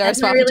now. Sarah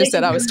Swafford just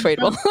said I was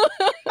tweetable.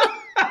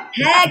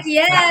 Heck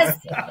yes.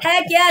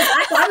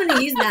 I'm going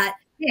to use that.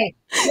 Okay,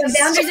 you have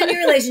boundaries in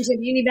your relationship.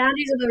 You need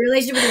boundaries in the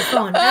relationship with your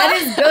phone. That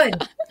is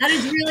good. That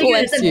is really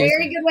good. It's a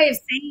very good way of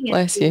saying it.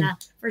 Bless you.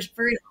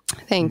 For real.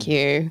 Thank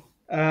you.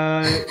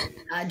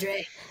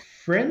 Andre.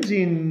 Friends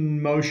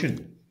in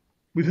motion.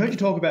 We've heard you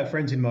talk about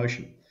friends in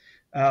motion.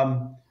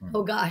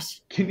 Oh gosh.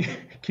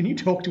 Can you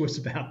talk to us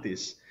about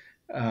this?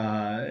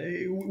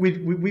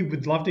 We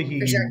would love to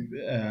hear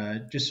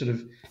you just sort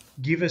of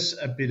give us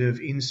a bit of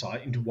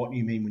insight into what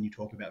you mean when you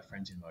talk about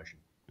friends in motion.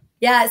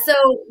 Yeah, so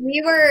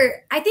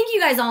I think you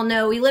guys all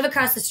know, we live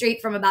across the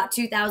street from about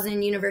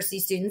 2,000 university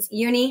students,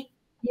 uni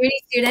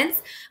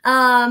students,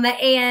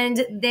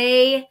 and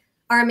they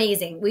are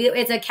amazing.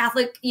 It's a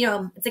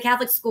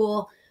Catholic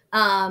school.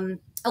 A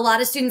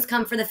lot of students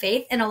come for the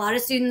faith, and a lot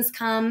of students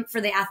come for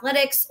the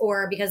athletics,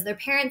 or because their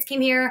parents came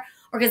here,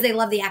 or because they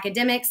love the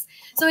academics.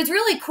 So it's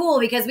really cool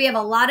because we have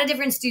a lot of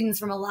different students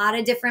from a lot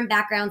of different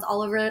backgrounds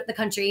all over the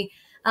country.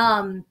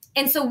 And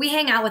so we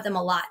hang out with them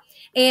a lot.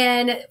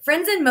 And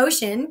Friends in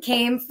Motion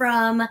came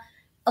from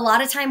a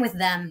lot of time with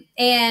them.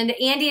 And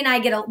Andy and I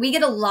get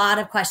a lot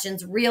of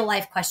questions, real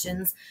life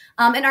questions.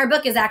 And our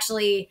book is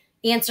actually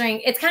it's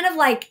kind of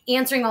like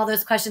answering all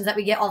those questions that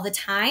we get all the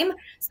time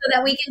so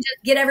that we can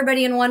just get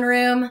everybody in one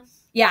room.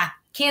 Yeah.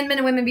 Can men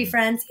and women be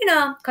friends?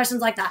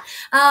 Questions like that.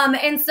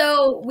 And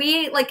so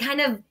we kind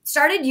of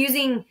started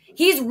using,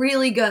 he's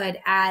really good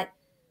at,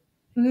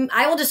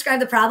 I will describe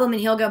the problem and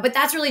he'll go, but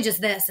that's really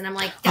just this. And I'm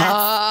like,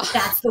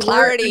 that's the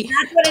clarity. Word.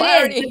 That's what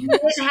clarity. It is. You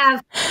didn't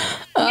have,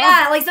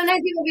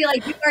 sometimes people be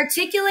like, you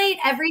articulate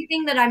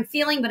everything that I'm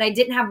feeling, but I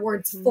didn't have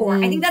words for.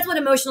 I think that's what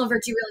emotional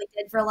virtue really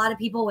did for a lot of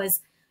people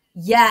was,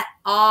 yeah.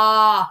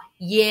 I'd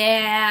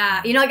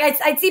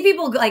see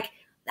people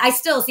I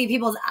still see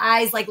people's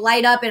eyes like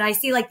light up, and I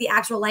see like the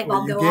actual light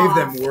bulb go off. You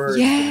gave them words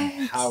that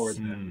empowered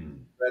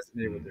them,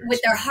 resonate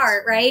with their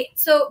heart, right?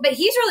 So, but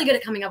he's really good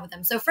at coming up with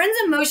them. So, Friends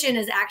in Motion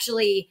is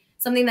actually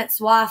something that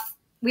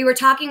we were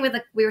talking with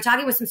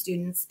some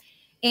students,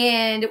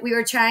 and we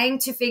were trying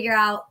to figure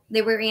out,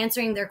 they were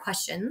answering their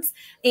questions,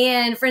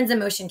 and Friends in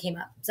Motion came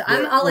up. So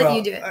I'll let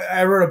you do it.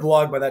 I wrote a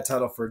blog by that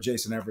title for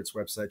Jason Everett's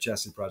website,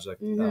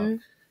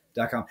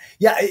 chastityproject.com.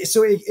 Yeah.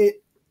 So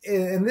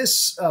and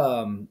this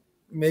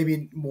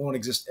maybe won't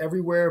exist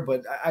everywhere,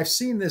 but I've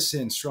seen this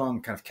in strong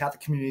kind of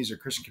Catholic communities or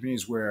Christian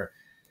communities where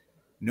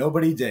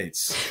nobody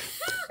dates.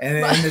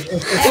 And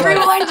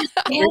Everyone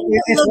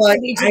it's like,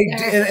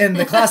 and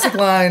the classic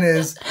line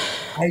is,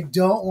 I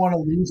don't want to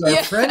lose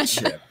our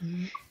friendship.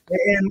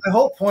 And my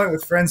whole point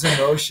with Friends in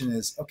Motion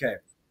is, okay,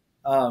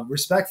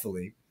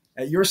 respectfully,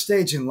 at your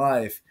stage in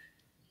life,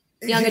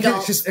 young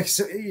adults,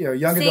 single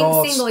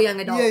young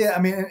adults. Yeah. I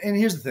mean, and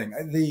here's the thing.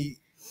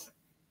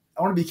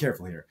 I want to be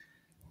careful here.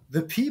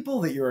 The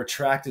people that you're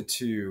attracted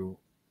to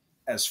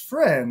as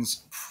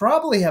friends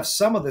probably have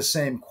some of the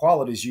same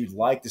qualities you'd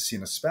like to see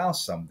in a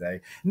spouse someday.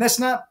 And that's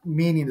not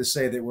meaning to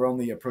say that we're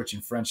only approaching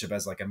friendship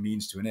as like a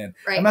means to an end.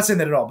 Right. I'm not saying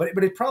that at all,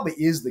 but it probably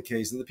is the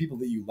case that the people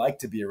that you like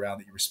to be around,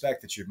 that you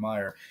respect, that you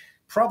admire,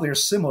 probably are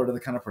similar to the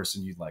kind of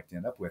person you'd like to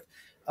end up with.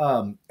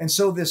 And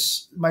so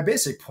my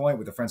basic point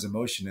with the Friends in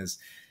Motion is,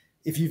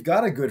 if you've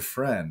got a good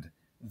friend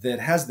that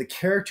has the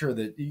character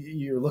that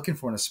you're looking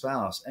for in a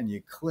spouse and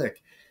you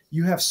click,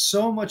 you have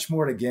so much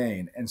more to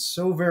gain and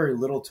so very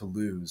little to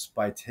lose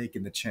by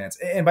taking the chance.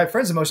 And by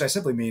Friends in Motion, I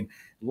simply mean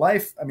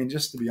life. I mean,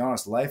 just to be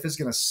honest, life is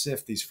going to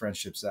sift these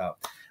friendships out.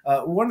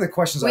 One of the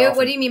questions what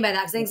do you mean by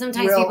that? Because I think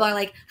sometimes people are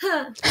like,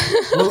 huh.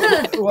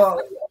 Well,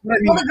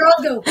 the girls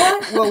go,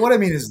 what? Well, what I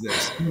mean is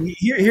this.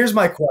 Here's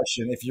my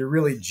question. If you're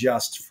really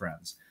just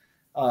friends,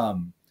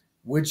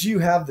 would you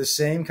have the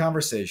same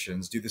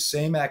conversations, do the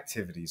same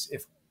activities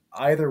if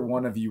either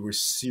one of you were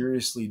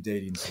seriously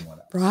dating someone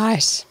else?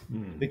 Right.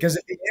 Because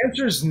if the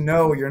answer is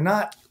no, you're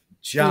not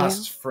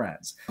just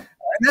friends. And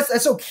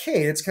that's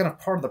okay. It's kind of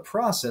part of the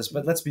process,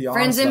 but let's be honest.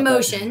 Friends in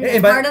Motion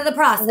is part of the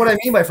process. What I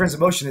mean by Friends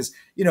in Motion is,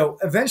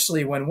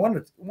 eventually when one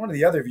of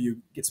the other of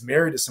you gets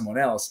married to someone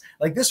else,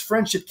 like, this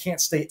friendship can't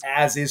stay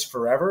as is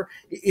forever.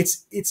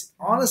 It's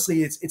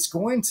honestly, it's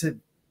going to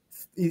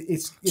going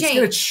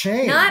to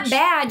change. Not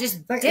bad, just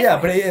different. Yeah,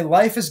 but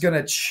life is going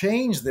to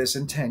change this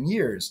in 10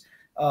 years.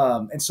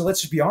 And so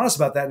let's just be honest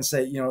about that and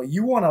say,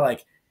 you want to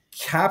like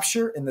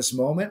capture in this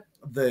moment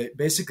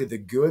basically the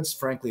goods,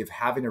 frankly, of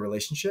having a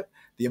relationship,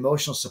 the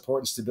emotional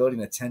support and stability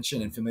and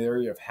attention and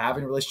familiarity of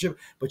having a relationship,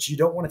 but you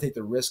don't want to take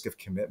the risk of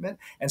commitment.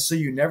 And so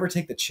you never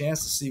take the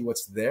chance to see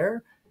what's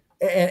there.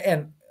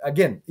 And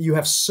again, you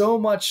have so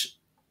much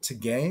to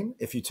gain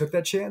if you took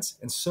that chance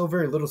and so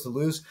very little to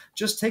lose.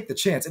 Just take the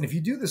chance. And if you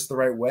do this the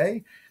right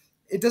way,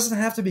 it doesn't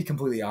have to be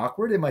completely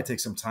awkward. It might take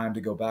some time to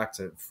go back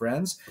to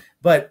friends,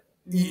 but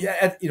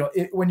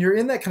when you're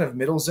in that kind of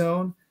middle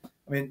zone,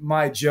 I mean,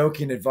 my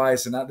joking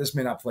advice, and this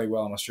may not play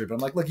well on the street, but I'm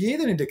like, look, you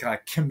either need to kind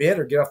of commit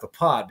or get off the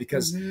pot,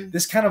 because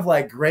this kind of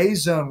like gray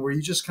zone where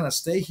you just kind of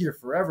stay here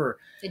forever,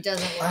 it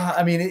doesn't work.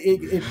 I mean,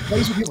 it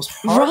plays with people's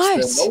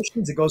hearts, their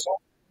emotions. It goes on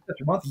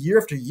after month, year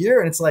after year.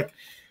 And it's like,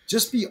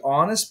 just be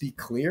honest, be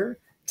clear,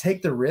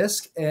 take the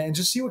risk, and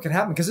just see what can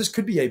happen, because this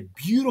could be a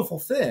beautiful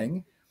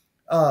thing.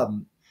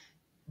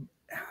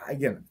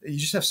 Again, you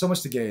just have so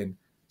much to gain,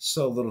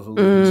 so little to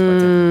lose by taking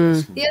the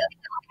risk. The other thing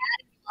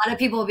a lot of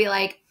people will be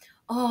like,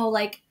 oh,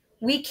 like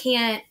we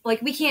can't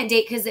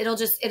date because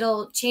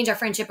it'll change our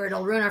friendship, or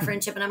it'll ruin our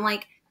friendship. And I'm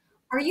like,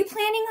 are you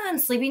planning on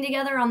sleeping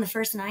together on the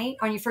first night,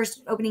 on your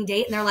first opening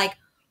date? And they're like,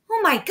 oh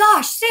my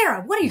gosh,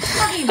 Sarah, what are you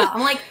talking about?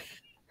 I'm like,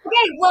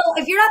 okay, well,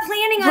 if you're not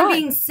planning on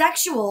being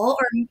sexual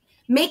or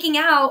making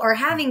out or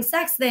having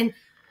sex, then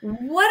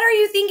what are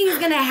you thinking is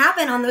going to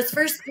happen on those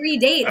first 3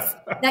 dates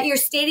that you're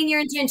stating your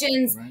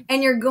intentions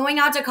and you're going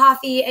out to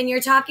coffee and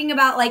you're talking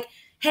about like,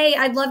 hey,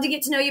 I'd love to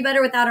get to know you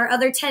better without our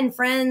other 10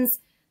 friends.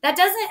 That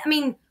doesn't, I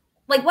mean,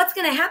 like, what's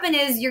going to happen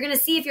is you're going to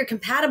see if you're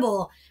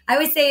compatible. I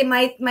always say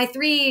my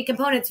 3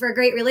 components for a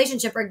great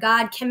relationship are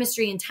God,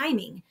 chemistry, and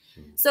timing.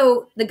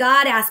 So the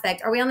God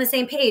aspect, are we on the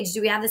same page?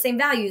 Do we have the same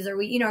values? Are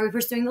we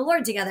pursuing the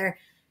Lord together?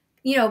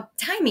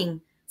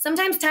 Timing.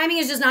 Sometimes timing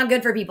is just not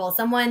good for people.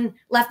 Someone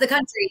left the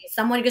country.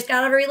 Someone just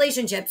got out of a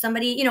relationship.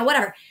 Somebody,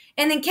 whatever.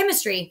 And then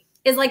chemistry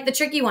is like the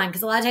tricky one,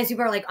 because a lot of times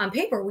people are like, on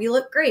paper, we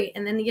look great.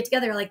 And then they get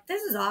together, like,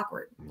 this is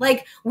awkward.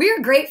 Like, we're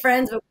great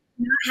friends, but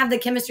we don't have the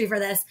chemistry for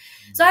this.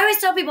 So I always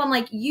tell people, I'm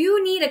like,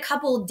 you need a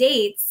couple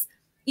dates.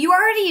 You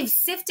already have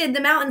sifted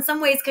them out in some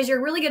ways because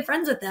you're really good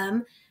friends with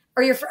them.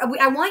 Or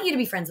I want you to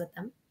be friends with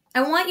them.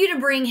 I want you to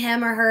bring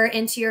him or her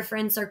into your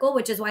friend circle,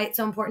 which is why it's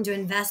so important to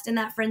invest in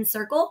that friend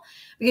circle,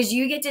 because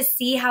you get to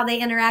see how they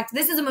interact.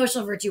 This is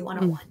Emotional Virtue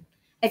 101.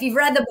 If you've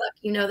read the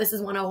book, this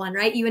is 101,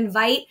 right? You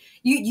invite,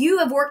 you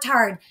have worked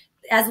hard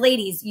as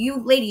ladies.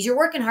 You're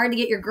working hard to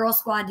get your girl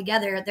squad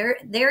together.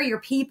 They're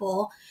your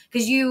people,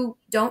 because you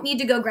don't need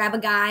to go grab a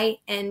guy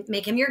and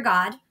make him your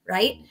God,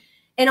 right?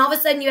 And all of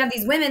a sudden you have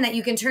these women that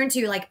you can turn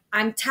to, like,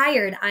 I'm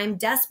tired, I'm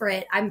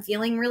desperate, I'm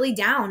feeling really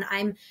down,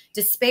 I'm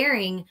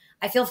despairing,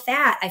 I feel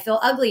fat, I feel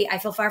ugly, I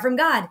feel far from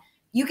God.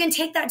 You can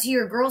take that to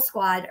your girl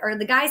squad, or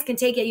the guys can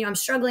take it, you know, I'm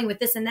struggling with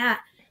this and that.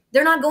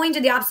 They're not going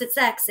to the opposite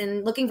sex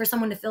and looking for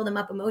someone to fill them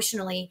up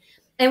emotionally.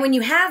 And when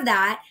you have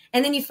that,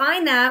 and then you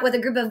find that with a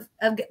group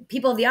of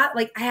people, we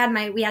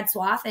had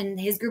Swaff and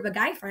his group of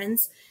guy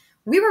friends.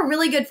 We were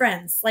really good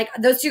friends, like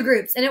those two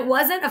groups. And it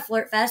wasn't a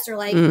flirt fest or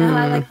like, oh,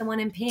 I like the one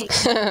in pink.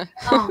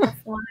 Oh,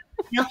 that's the one.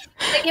 You know?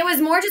 Like, it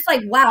was more just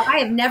like, wow, I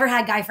have never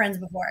had guy friends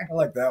before. I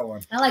like that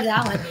one.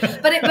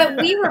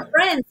 But we were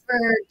friends for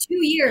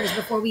 2 years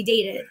before we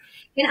dated.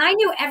 And I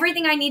knew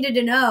everything I needed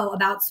to know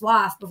about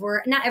Swaff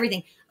before, not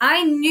everything.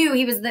 I knew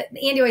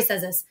Andy always says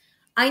this,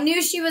 I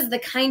knew she was the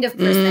kind of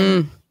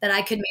person that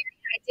I could marry.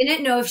 I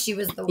didn't know if she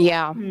was the one.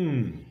 Yeah.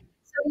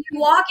 So you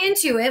walk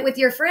into it with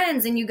your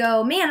friends and you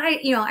go, man, I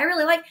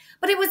really like,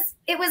 but it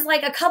was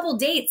like a couple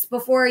dates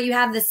before you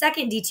have the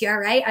second DTR,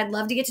 right? I'd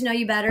love to get to know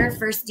you better.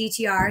 First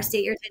DTR,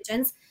 state your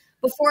intentions,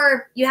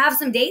 before you have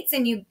some dates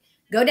and you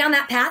go down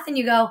that path and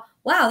you go,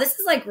 wow, this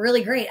is like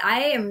really great.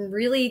 I am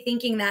really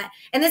thinking that,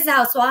 and this is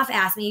how Swaff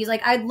asked me. He's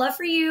like, I'd love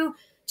for you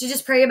to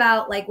just pray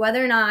about like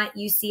whether or not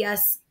you see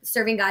us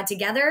serving God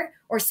together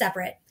or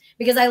separate,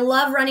 because I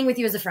love running with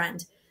you as a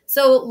friend.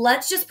 So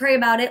let's just pray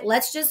about it.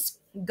 Let's just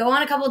go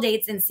on a couple of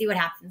dates and see what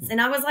happens.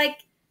 And I was like,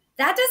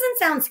 that doesn't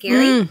sound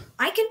scary.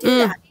 I can do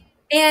that.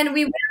 And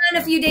we went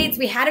on a few dates.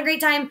 We had a great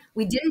time.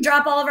 We didn't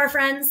drop all of our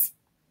friends.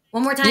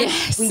 One more time.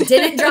 Yes. We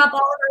didn't drop all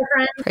of our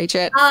friends. Preach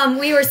it.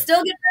 We were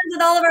still good friends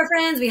with all of our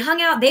friends. We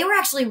hung out. They were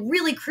actually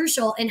really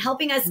crucial in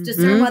helping us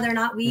discern whether or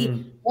not we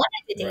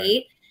wanted to date.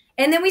 Right.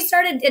 And then we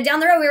started down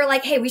the road. We were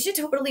like, hey, we should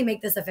totally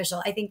make this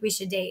official. I think we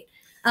should date.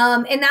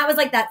 And that was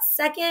like that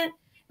second.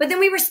 But then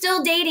we were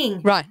still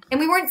dating. Right. And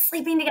we weren't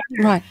sleeping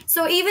together. Right.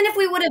 So even if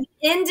we would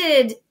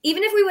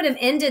have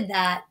ended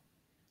that,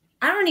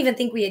 I don't even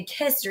think we had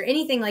kissed or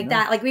anything like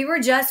that. Like, we were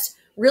just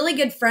really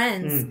good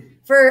friends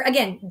for,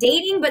 again,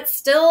 dating, but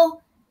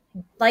still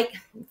like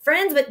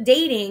friends, but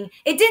dating.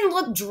 It didn't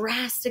look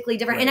drastically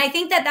different. Right. And I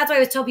think that's why I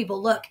always tell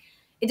people, look,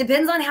 it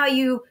depends on how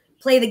you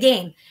play the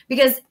game.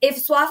 Because if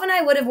Swaff and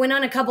I would have went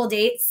on a couple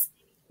dates,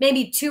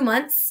 maybe 2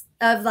 months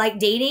of like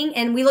dating,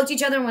 and we looked at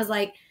each other and was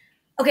like,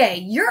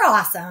 okay, you're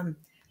awesome,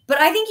 but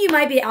I think you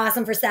might be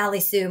awesome for Sally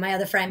Sue, my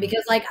other friend,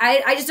 because like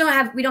I just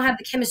we don't have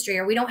the chemistry,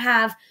 or we don't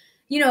have,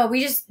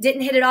 we just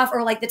didn't hit it off,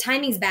 or like the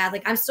timing's bad.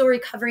 Like, I'm still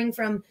recovering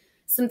from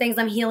some things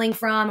I'm healing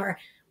from, or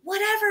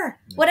whatever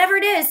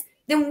it is,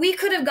 then we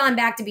could have gone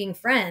back to being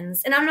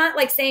friends. And I'm not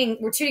like saying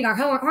we're tooting our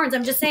horns.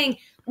 I'm just saying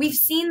we've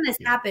seen this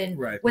happen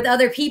with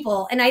other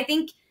people. And I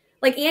think,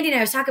 like Andy and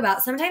I was talking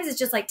about, sometimes it's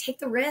just like, take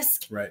the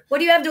risk. Right. What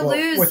do you have to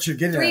lose? What you're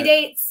getting 3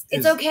 dates.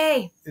 It's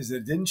okay. Is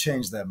it didn't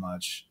change that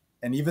much.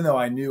 And even though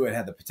I knew it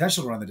had the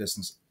potential to run the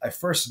distance, a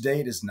first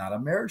date is not a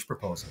marriage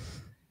proposal.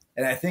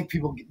 And I think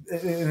people,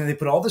 and they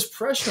put all this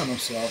pressure on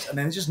themselves, and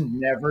then they just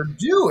never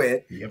do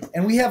it. Yep.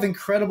 And we have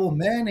incredible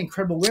men,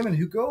 incredible women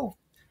who go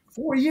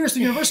 4 years to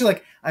university.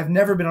 Like, I've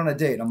never been on a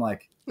date. I'm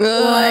like,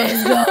 what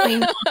is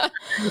going on?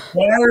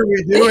 Why are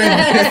we doing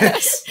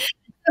this?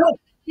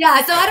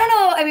 Yeah, so I don't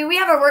know. I mean, we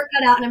have our work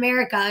cut out in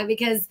America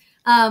because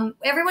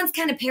everyone's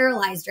kind of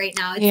paralyzed right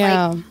now. It's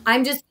like,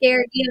 I'm just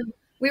scared.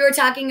 We were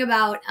talking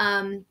about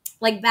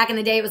like back in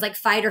the day, it was like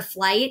fight or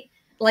flight,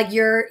 like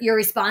your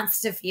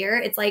response to fear.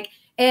 It's like,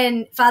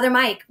 and Father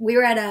Mike, we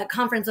were at a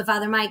conference with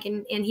Father Mike,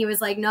 and he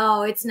was like,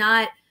 no, it's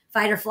not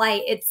fight or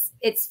flight.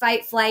 It's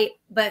fight, flight,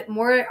 but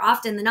more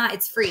often than not,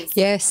 it's freeze.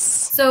 Yes.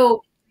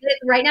 So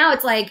right now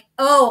it's like,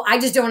 oh, I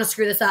just don't want to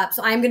screw this up,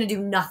 so I'm going to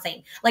do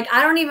nothing. Like,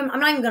 I'm not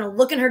even going to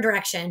look in her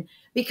direction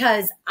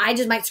because I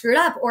just might screw it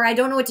up, or I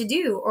don't know what to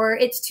do, or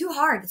it's too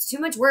hard. It's too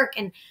much work.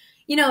 And,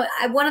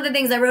 one of the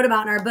things I wrote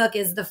about in our book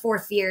is the 4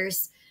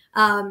 fears.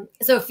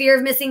 So fear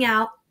of missing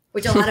out,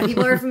 which a lot of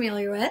people are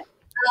familiar with.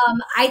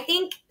 I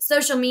think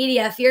social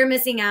media, fear of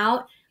missing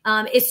out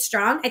is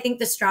strong. I think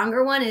the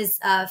stronger one is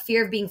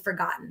fear of being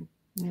forgotten.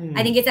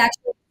 I think it's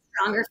actually a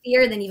stronger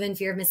fear than even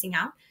fear of missing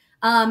out.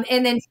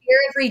 And then fear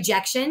of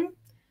rejection,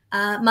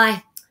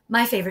 my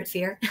favorite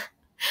fear.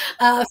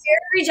 Fear of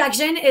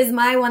rejection is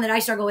my one that I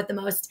struggle with the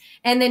most.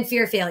 And then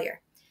fear of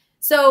failure.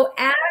 So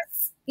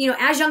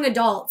as young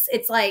adults,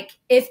 it's like,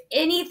 if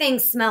anything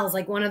smells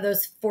like one of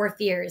those 4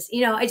 fears,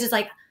 it's just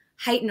like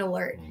heightened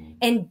alert.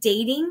 And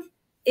dating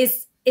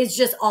is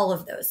just all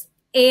of those.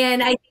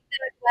 And I think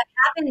that what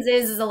happens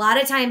is a lot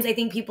of times I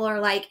think people are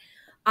like,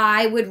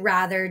 I would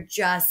rather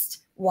just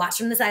watch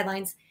from the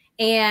sidelines.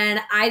 And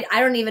I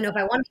don't even know if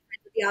I want to be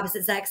friends with the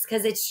opposite sex,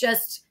 because it's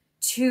just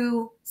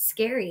too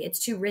scary. It's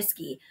too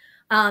risky.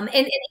 And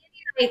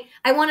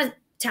I want to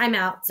time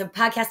out. So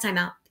podcast time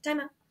out.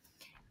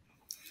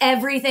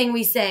 Everything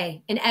we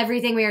say and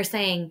everything we are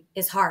saying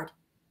is hard.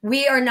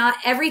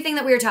 Everything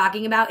that we are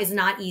talking about is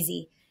not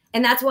easy.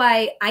 And that's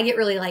why I get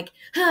really like,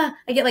 I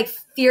get like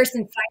fierce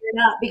and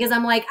fired up, because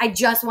I'm like, I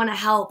just want to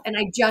help, and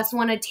I just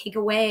want to take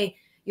away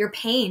your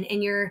pain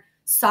and your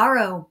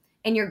sorrow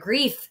and your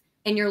grief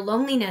and your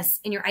loneliness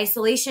and your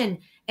isolation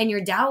and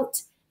your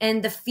doubt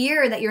and the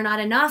fear that you're not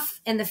enough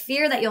and the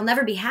fear that you'll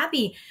never be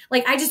happy.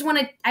 Like,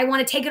 I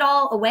want to take it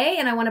all away,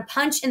 and I want to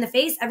punch in the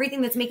face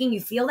everything that's making you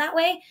feel that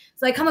way.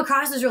 So I come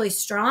across as really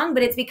strong,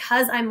 but it's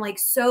because I'm like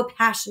so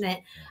passionate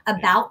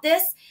about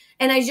this.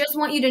 And I just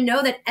want you to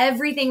know that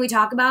everything we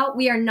talk about,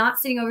 we are not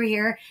sitting over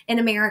here in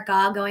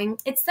America going,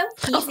 it's so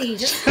easy,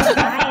 just like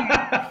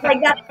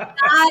that's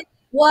not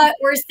what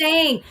we're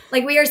saying.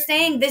 Like, we are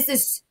saying this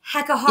is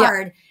hecka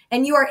hard,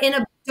 and you are in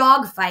a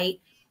dogfight.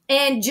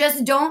 And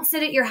just don't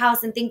sit at your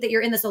house and think that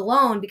you're in this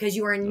alone, because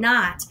you are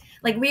not.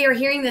 Like, we are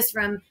hearing this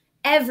from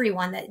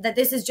everyone that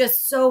this is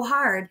just so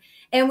hard.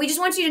 And we just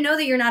want you to know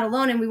that you're not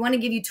alone. And we want to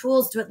give you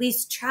tools to at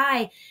least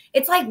try.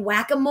 It's like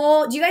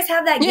whack-a-mole. Do you guys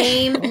have that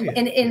game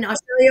in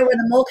Australia where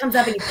the mole comes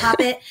up and you pop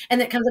it,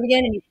 and then it comes up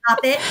again and you pop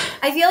it?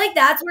 I feel like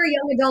that's where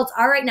young adults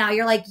are right now.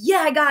 You're like, yeah,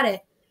 I got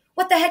it.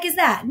 What the heck is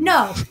that?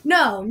 No.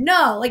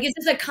 Like, it's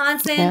just a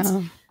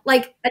constant,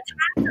 like,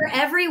 attacks are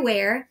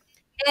everywhere.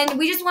 And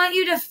we just want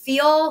you to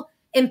feel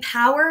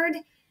empowered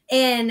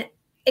and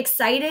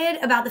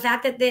excited about the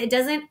fact that it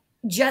doesn't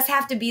just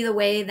have to be the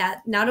way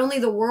that not only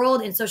the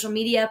world and social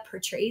media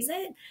portrays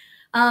it,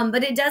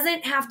 but it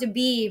doesn't have to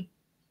be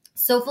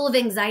so full of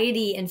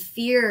anxiety and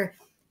fear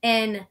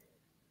and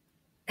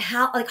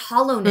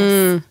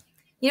hollowness.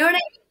 You know what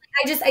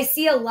I mean? I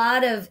see a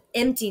lot of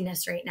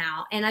emptiness right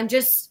now, and I'm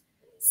just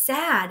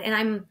sad, and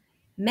I'm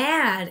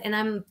mad, and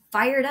I'm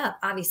fired up,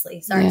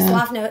 obviously. Sorry,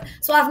 Swaff knows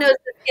this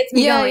gets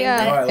me going.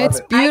 Yeah, it's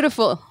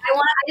beautiful.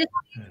 I just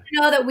want people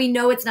to know that we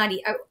know it's not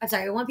I'm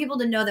sorry, I want people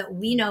to know that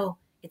we know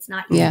it's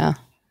not easy. Yeah,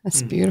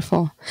 that's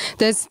beautiful.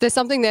 There's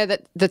something there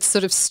that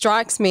sort of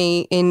strikes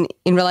me in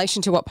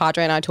relation to what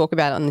Padre and I talk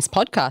about on this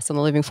podcast, on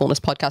the Living Fullness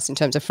podcast, in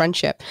terms of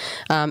friendship.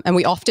 And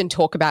we often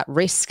talk about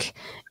risk,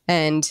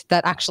 and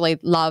that actually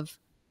love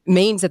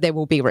means that there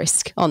will be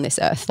risk on this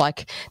earth.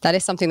 Like, that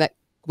is something that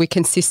we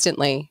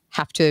consistently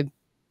have to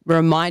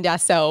remind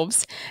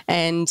ourselves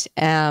and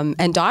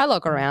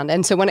dialogue around.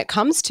 And so when it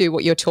comes to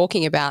what you're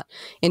talking about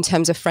in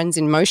terms of friends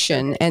in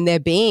motion and there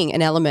being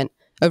an element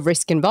of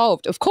risk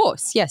involved, of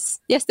course, yes,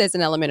 there's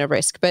an element of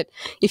risk. But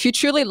if you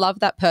truly love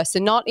that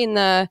person, not in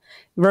the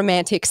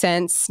romantic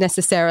sense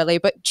necessarily,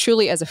 but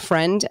truly as a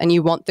friend, and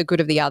you want the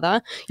good of the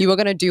other, you are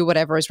going to do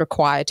whatever is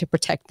required to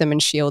protect them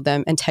and shield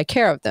them and take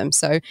care of them.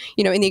 So,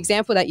 you know, in the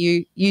example that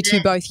you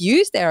two both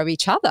used there of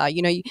each other,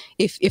 you know,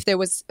 if there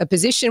was a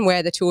position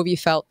where the two of you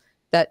felt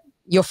that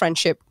your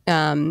friendship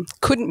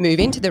couldn't move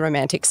into the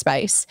romantic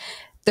space,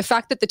 the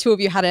fact that the two of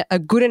you had a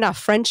good enough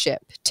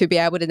friendship to be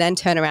able to then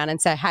turn around and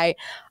say, hey,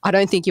 I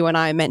don't think you and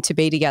I are meant to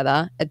be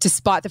together,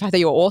 despite the fact that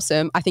you're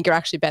awesome, I think you're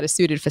actually better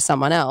suited for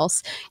someone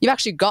else. You've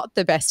actually got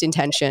the best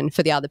intention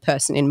for the other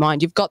person in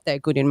mind. You've got their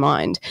good in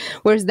mind.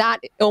 Whereas that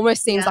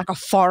almost seems like a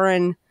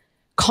foreign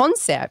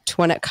concept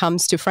when it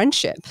comes to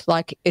friendship.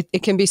 Like,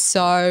 it can be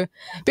so,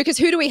 because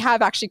who do we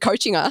have actually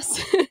coaching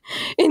us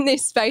in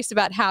this space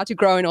about how to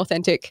grow an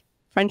authentic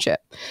friendship?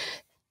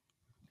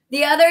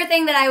 The other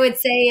thing that I would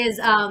say is,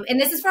 and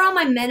this is for all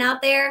my men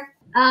out there,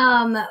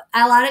 a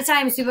lot of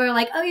times people are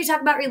like, oh, you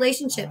talk about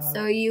relationships,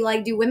 so you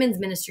like do women's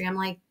ministry. I'm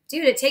like,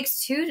 dude, it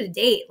takes two to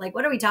date. Like,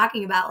 what are we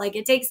talking about? Like,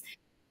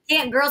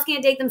 girls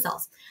can't date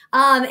themselves.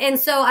 And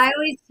so I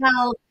always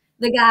tell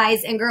the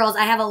guys and girls,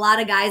 I have a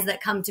lot of guys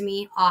that come to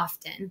me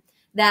often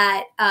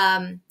that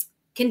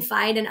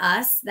confide in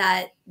us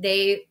that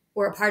they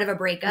were a part of a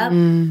breakup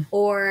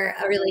or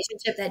a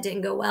relationship that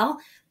didn't go well.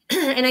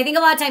 And I think a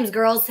lot of times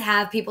girls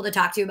have people to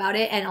talk to about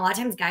it, and a lot of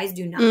times guys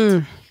do not.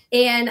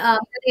 And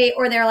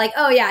they're like,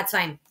 oh yeah, it's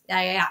fine.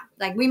 Yeah.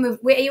 Like, we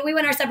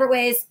went our separate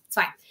ways. It's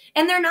fine.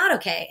 And they're not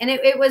okay. And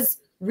it was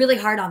really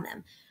hard on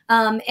them.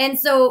 And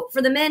so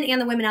for the men and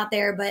the women out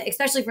there, but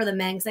especially for the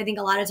men, because I think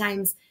a lot of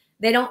times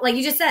they don't, like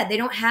you just said, they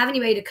don't have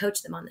anybody to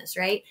coach them on this,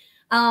 right?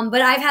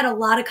 But I've had a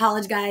lot of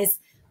college guys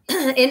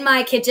in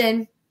my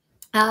kitchen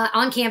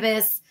on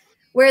campus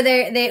where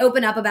they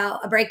open up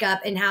about a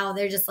breakup and how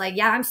they're just like,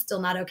 yeah, I'm still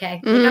not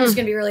okay. Like, I'm just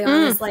gonna be really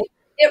honest. Like,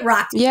 it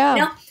rocked me, you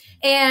know?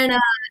 And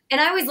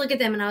I always look at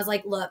them and I was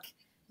like, look,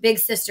 big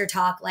sister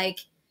talk. Like,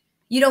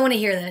 you don't want to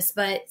hear this,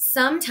 but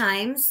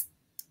sometimes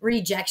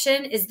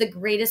rejection is the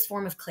greatest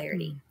form of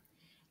clarity.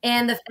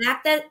 And the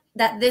fact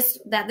that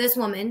this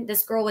woman,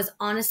 this girl, was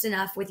honest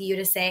enough with you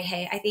to say,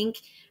 hey, I think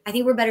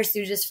we're better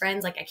suited as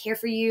friends. Like, I care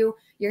for you.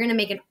 You're going to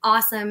make an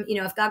awesome, you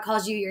know, if God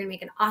calls you, you're going to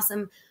make an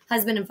awesome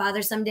husband and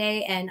father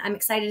someday. And I'm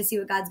excited to see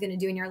what God's going to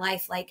do in your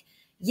life. Like,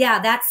 yeah,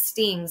 that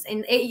stings.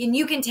 And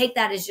you can take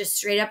that as just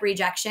straight up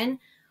rejection,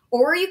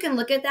 or you can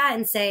look at that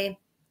and say,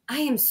 I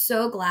am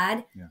so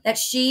glad that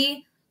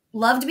she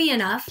loved me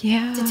enough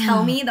to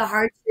tell me the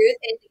hard truth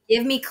and to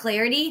give me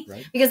clarity,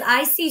 because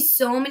I see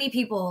so many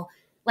people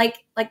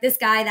like this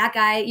guy, that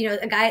guy, you know,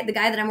 the guy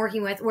that I'm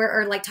working with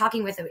or like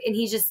talking with, and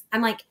he's just,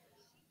 I'm like,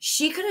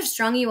 she could have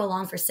strung you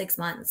along for 6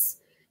 months.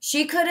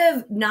 She could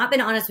have not been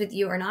honest with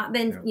you or not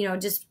been, you know,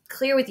 just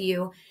clear with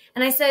you.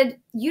 And I said,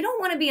 you don't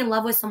want to be in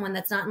love with someone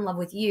that's not in love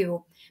with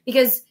you,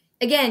 because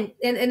again,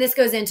 and this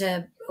goes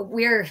into,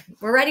 we're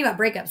writing about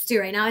breakups too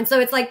right now. And so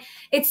it's like,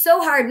 it's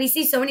so hard. We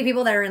see so many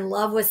people that are in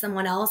love with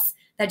someone else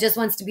that just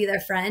wants to be their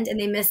friend, and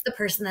they miss the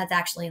person that's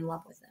actually in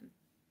love with them.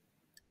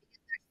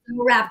 They're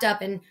so wrapped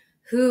up in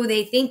who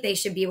they think they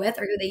should be with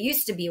or who they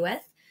used to be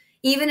with,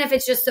 even if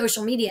it's just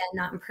social media and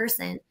not in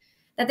person,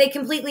 that they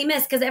completely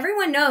miss. Because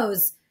everyone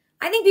knows,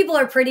 I think people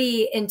are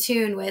pretty in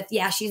tune with,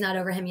 yeah, she's not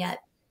over him yet.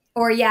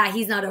 Or, yeah,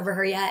 he's not over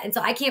her yet. And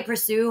so I can't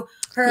pursue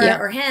her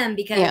or him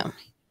because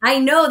I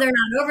know they're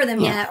not over them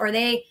yet, or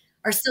they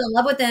are still in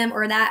love with them,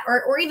 or that,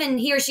 or even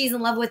he or she's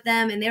in love with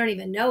them and they don't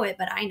even know it,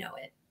 but I know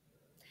it.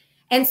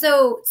 And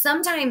so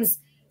sometimes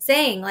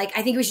saying, like,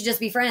 I think we should just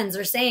be friends,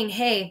 or saying,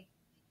 hey,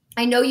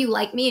 I know you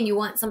like me and you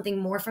want something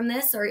more from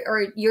this, or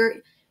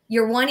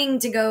you're wanting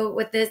to go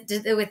with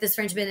this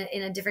friendship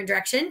in a different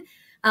direction.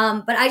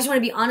 But I just want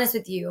to be honest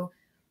with you,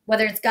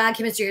 whether it's God,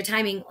 chemistry, or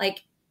timing,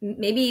 like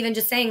maybe even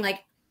just saying,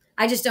 like,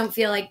 I just don't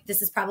feel like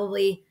this is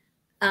probably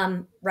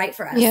right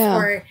for us.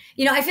 Or,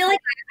 you know, I feel like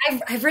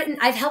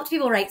I've helped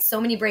people write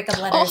so many breakup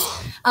letters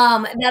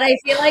that I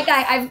feel like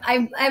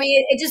I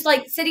mean, it just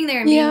like sitting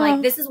there and being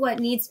like, this is what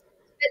needs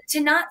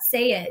to not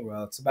say it.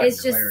 Well, it's about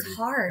clarity. Just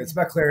hard. It's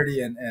about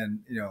clarity. And,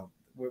 you know,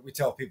 we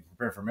tell people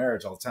prepare for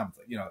marriage all the time.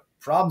 You know,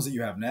 problems that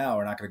you have now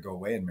are not going to go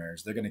away in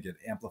marriage. They're going to get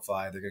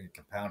amplified. They're going to get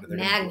compounded. They're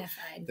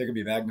magnified. They're going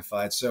to be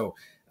magnified. So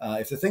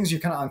if the things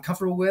you're kind of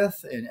uncomfortable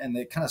with and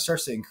it kind of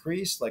starts to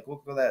increase, like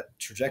look where that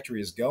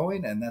trajectory is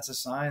going. And that's a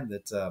sign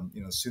that,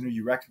 you know, the sooner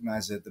you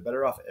recognize it, the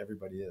better off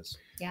everybody is.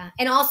 Yeah.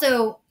 And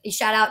also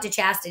shout out to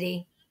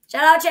chastity.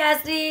 Shout out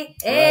chastity.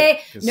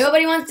 Hey,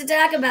 nobody wants to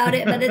talk about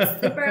it, but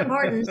it's super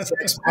important.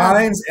 Sex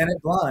blinds and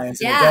it blinds,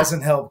 and it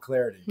doesn't help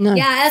clarity. No.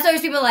 Yeah, that's always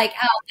people like,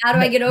 how do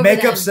I get over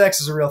Makeup sex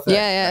is a real thing.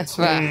 Yeah, that's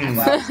right.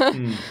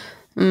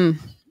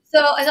 So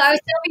I always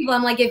tell people,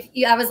 I'm like,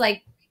 I was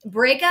like,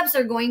 breakups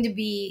are going to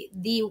be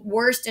the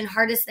worst and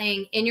hardest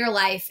thing in your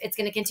life. It's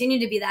going to continue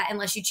to be that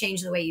unless you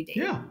change the way you date.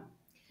 Yeah.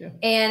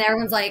 And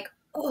everyone's like,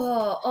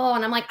 oh,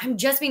 and I'm like, I'm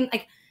just being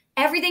like,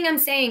 everything I'm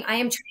saying, I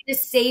am trying to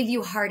save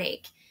you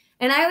heartache.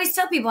 And I always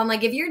tell people, I'm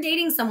like, if you're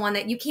dating someone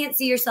that you can't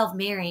see yourself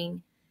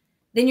marrying,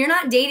 then you're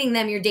not dating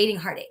them, you're dating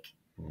heartache,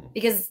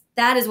 because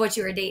that is what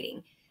you are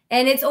dating.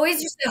 And it's always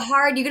just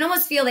hard. You can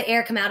almost feel the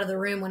air come out of the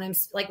room when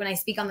I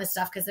speak on this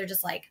stuff, because they're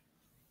just like,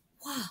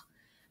 wow.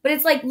 But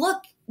it's like,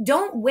 look,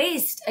 don't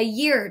waste a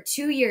year,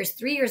 2 years,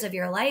 3 years of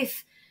your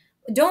life.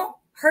 Don't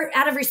hurt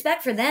out of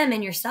respect for them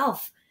and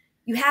yourself.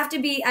 You have to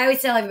be, I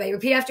always tell everybody,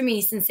 repeat after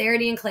me,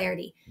 sincerity and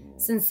clarity.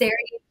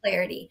 Sincerity and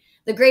clarity.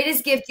 The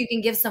greatest gift you can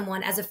give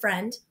someone as a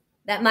friend,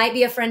 that might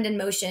be a friend in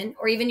motion,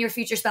 or even your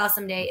future spouse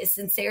someday, is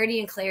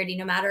sincerity and clarity.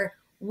 No matter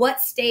what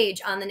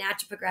stage on the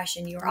natural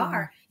progression you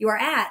are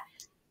at,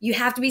 you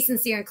have to be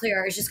sincere and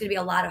clear, or it's just going to be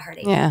a lot of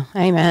heartache. Yeah,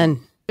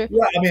 amen. Yeah,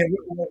 I mean,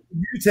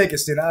 you take it,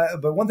 Steve.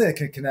 But one thing that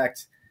can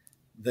connect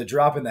the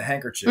drop in the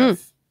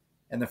handkerchief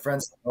and the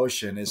friends in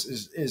motion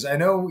is I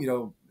know, you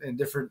know, in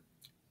different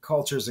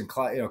cultures and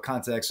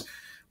contexts,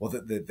 well,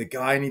 the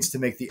guy needs to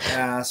make the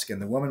ask and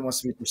the woman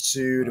wants to be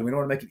pursued, and we don't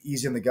want to make it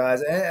easy on the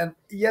guys. And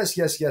yes,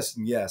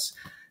 and yes.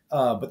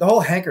 But the whole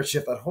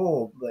handkerchief, that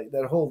whole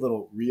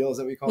little reel, is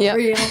that what we call it?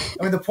 Reel.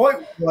 I mean, the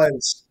point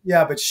was,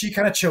 but she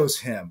kind of chose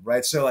him,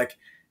 right? So like,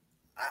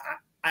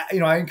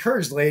 I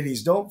encourage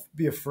ladies, don't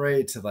be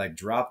afraid to like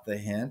drop the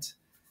hint.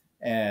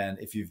 And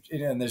if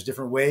and there's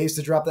different ways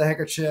to drop the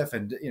handkerchief,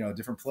 and, you know,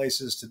 different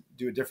places to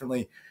do it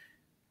differently.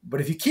 But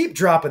if you keep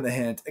dropping the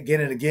hint again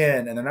and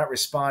again, and they're not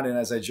responding,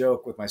 as I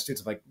joke with my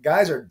students, I'm like,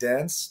 guys are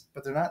dense,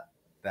 but they're not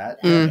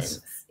that dense.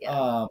 Yeah.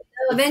 They'll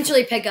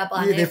eventually pick up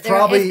on it. They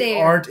probably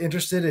aren't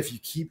interested if you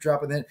keep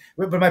dropping the hint.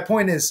 But my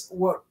point is,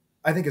 what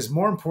I think is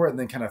more important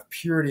than kind of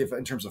purity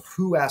in terms of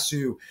who asks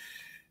who,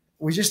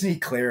 we just need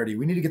clarity.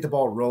 We need to get the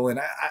ball rolling.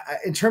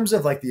 In terms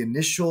of like the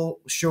initial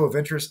show of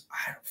interest,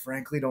 I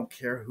frankly don't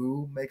care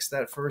who makes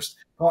that first.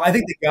 Well, I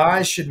think the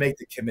guy should make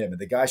the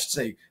commitment. The guy should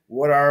say,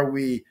 what are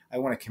we? I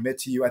want to commit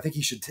to you. I think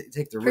he should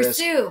take the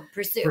risk.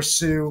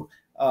 Pursue.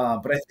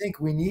 But I think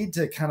we need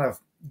to kind of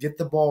get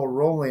the ball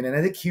rolling. And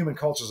I think human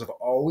cultures have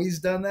always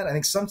done that. I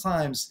think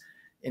sometimes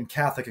in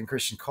Catholic and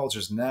Christian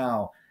cultures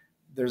now,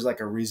 there's like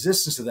a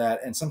resistance to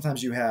that. And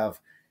sometimes you have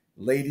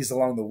ladies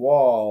along the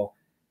wall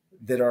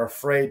that are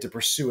afraid to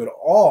pursue it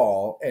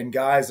all, and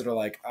guys that are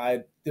like,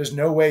 there's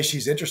no way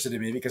she's interested in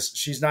me because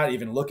she's not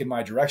even looking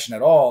my direction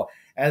at all.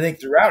 And I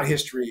think throughout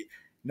history,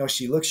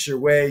 she looks your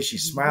way, she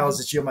smiles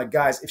at you. I'm like,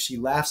 guys, if she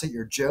laughs at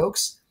your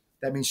jokes,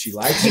 that means she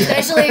likes you.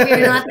 Especially if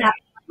you're not that.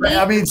 Right?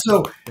 I mean,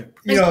 so,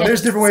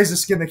 there's different ways to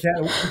skin the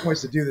cat, different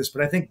ways to do this,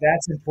 but I think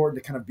that's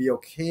important to kind of be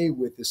okay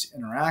with this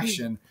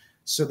interaction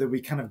so that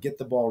we kind of get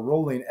the ball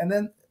rolling. And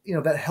then,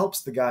 that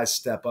helps the guys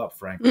step up,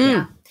 frankly.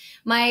 Yeah.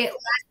 My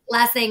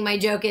last thing, my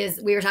joke is,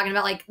 we were talking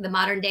about like the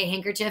modern day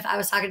handkerchief. I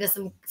was talking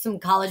to some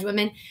college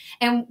women,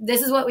 and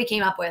this is what we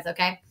came up with.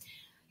 Okay.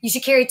 You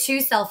should carry 2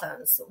 cell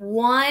phones.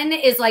 One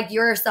is like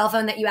your cell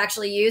phone that you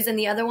actually use, and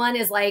the other one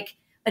is like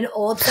an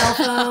old cell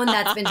phone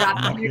that's been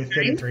dropped.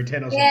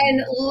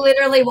 And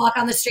literally walk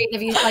on the street,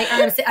 and if you like,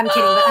 I'm kidding,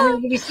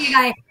 but if you see a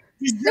guy,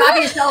 just drop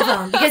your cell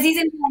phone, because he's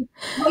in like,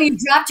 oh, you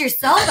dropped your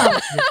cell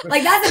phone.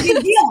 Like, that's a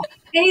big deal.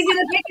 and he's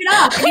gonna pick it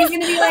up, and he's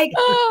gonna be like,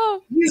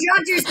 "You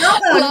dropped your cell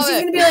phone." And she's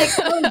gonna be like,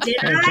 "Oh, did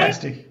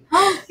Fantastic. I?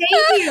 Oh,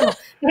 thank you."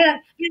 Yeah,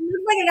 it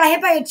looks like I got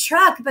hit by a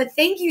truck, but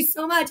thank you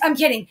so much. I'm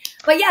kidding,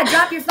 but yeah,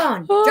 drop your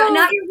phone.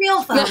 Not your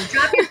real phone.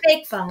 Drop your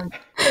fake phone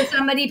so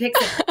somebody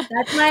picks it up.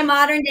 That's my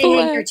modern day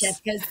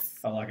handkerchief because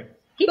I like it.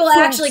 people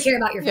actually care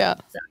about your phone. Yeah.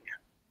 So.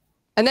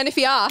 And then if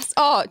he asks,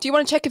 "Oh, do you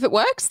want to check if it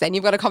works?" Then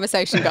you've got a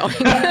conversation going.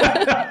 yeah.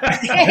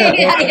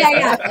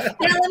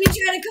 Now let me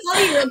try to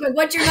call you real quick.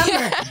 What's your number?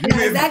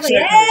 Yeah, exactly.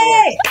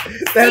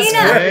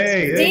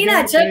 Hey,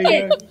 Dina took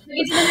it to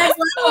the next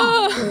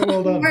level.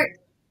 Well done.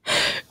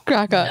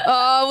 Cracker.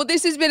 Oh, well,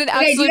 this has been an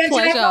absolute do you have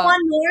pleasure. time for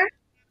one more?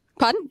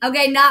 Pardon?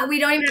 Okay, we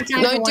don't even have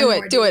time for one do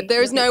more. it.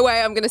 There is no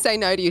way I'm going to say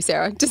no to you,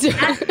 Sarah. Just do it.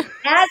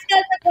 Ask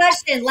us a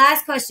question.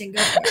 Last question.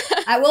 Go for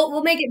it.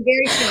 We'll make it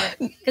very short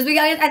because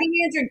I think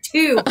we answered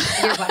 2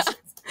 of your questions.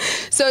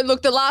 So,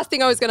 look, the last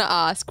thing I was going to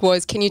ask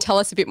was, can you tell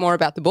us a bit more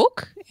about the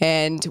book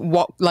and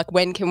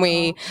when can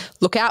we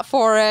look out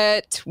for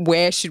it?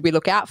 Where should we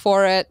look out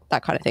for it?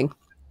 That kind of thing.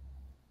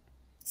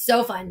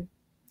 So fun.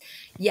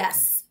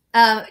 Yes.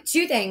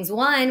 2 things.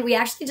 One, we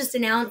actually just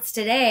announced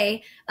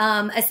today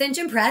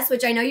Ascension Press,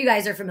 which I know you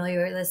guys are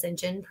familiar with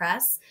Ascension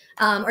Press,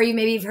 or you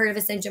maybe have heard of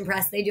Ascension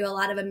Press. They do a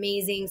lot of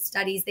amazing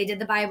studies. They did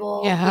the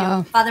Bible,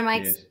 Father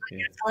Mike's,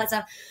 all that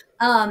stuff.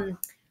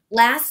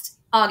 Last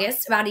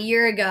August, about a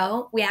year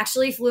ago, we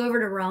actually flew over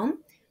to Rome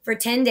for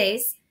 10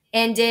 days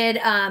and did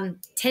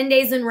 10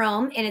 days in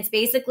Rome. And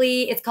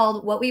it's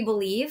called What We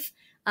Believe,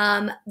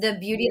 the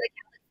Beauty of the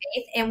Catholic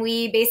Faith. And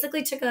we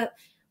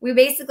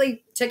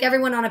basically took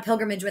everyone on a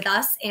pilgrimage with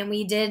us, and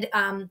we did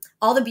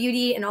all the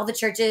beauty in all the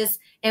churches,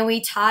 and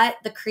we taught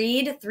the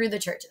creed through the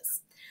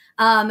churches.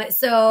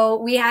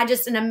 So we had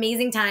just an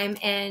amazing time,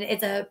 and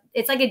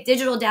it's like a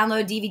digital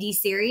download DVD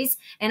series.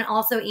 And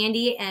also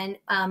Andy and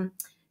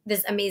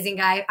this amazing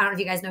guy, I don't know if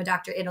you guys know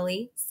Dr.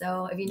 Italy.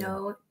 So if you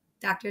know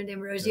Dr.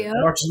 D'Ambrosio.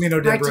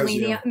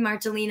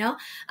 Marcellino.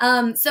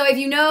 So if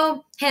you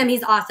know him,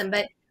 he's awesome.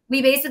 But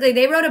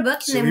they wrote a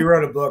book. We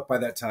wrote a book by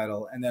that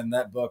title, and then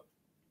that book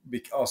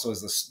also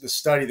is the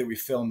study that we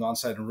filmed on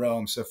site in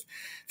Rome. So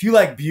if you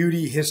like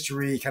beauty,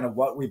 history, kind of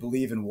what we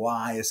believe and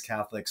why as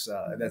Catholics,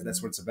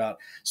 that's what it's about.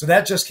 So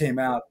that just came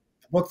out.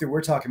 The book that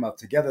we're talking about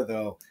together,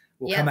 though,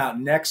 will come out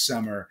next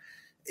summer.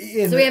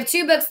 So we have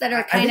 2 books that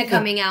are kind of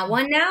coming out.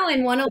 One now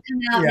and one will come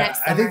out next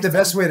summer. I think the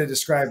best way to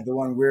describe the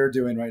one we're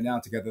doing right now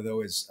together,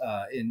 though, is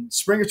in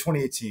spring of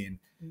 2018,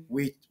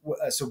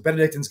 so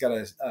Benedictine's got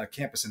a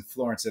campus in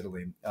Florence,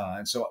 Italy.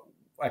 And so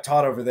I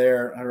taught over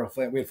there. I don't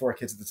know, we had 4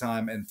 kids at the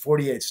time and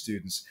 48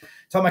 students.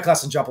 Taught my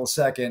class in John Paul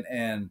II.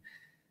 And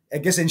I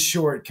guess in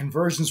short,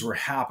 conversions were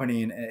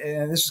happening.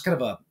 And this was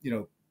kind of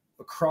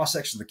a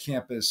cross-section of the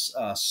campus,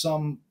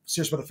 some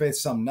serious about the faith,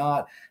 some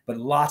not, but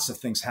lots of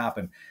things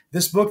happen.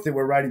 This book that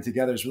we're writing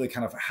together is really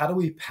kind of how do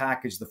we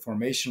package the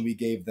formation we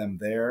gave them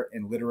there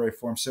in literary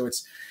form. So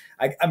it's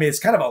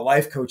kind of a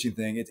life coaching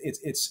thing.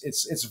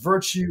 It's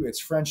virtue, it's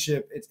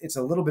friendship, it's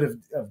a little bit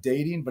of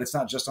dating, but it's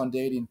not just on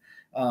dating.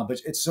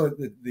 But it's so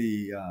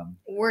the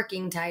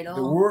working title.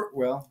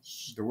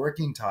 The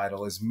working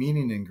title is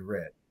Meaning and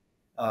Grit,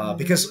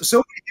 because so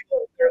many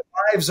people, their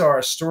lives are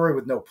a story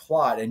with no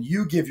plot, and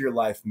you give your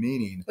life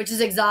meaning, which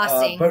is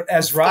exhausting. But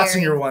as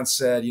Ratzinger once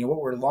said,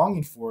 what we're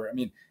longing for,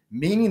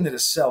 meaning that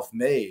is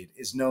self-made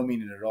is no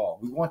meaning at all.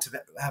 We want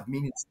to have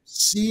meaning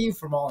received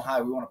from on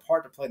high. We want a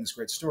part to play in this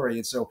great story.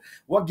 And so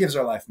what gives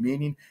our life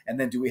meaning? And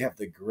then do we have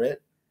the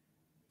grit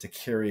to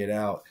carry it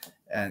out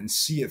and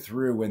see it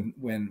through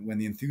when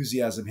the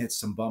enthusiasm hits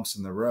some bumps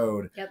in the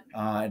road?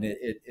 And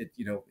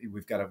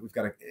we've got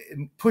to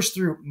push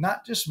through,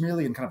 not just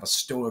merely in kind of a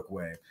stoic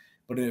way,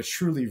 but in a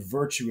truly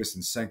virtuous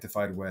and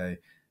sanctified way.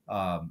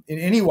 In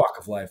any walk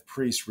of life,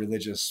 priest,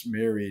 religious,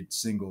 married,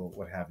 single,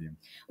 what have you.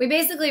 We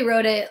basically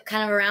wrote it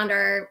kind of around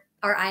our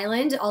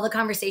island, all the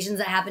conversations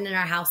that happened in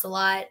our house a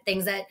lot,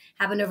 things that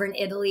happened over in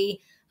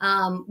Italy.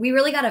 We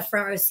really got a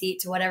front row seat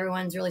to what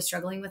everyone's really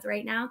struggling with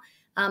right now.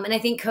 And I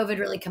think COVID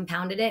really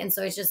compounded it. And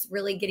so it's just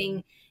really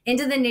getting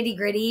into the nitty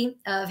gritty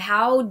of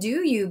how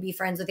do you be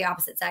friends with the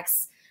opposite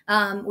sex?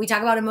 We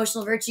talk about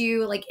emotional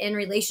virtue, like in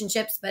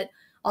relationships, but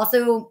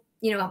also,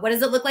 what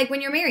does it look like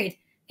when you're married?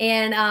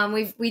 And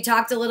we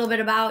talked a little bit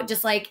about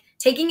just like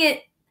taking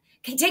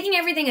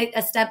everything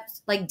a step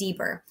like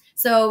deeper.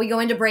 So we go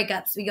into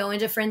breakups, we go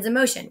into friends in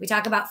motion. We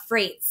talk about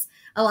freights.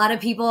 A lot of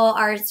people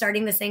are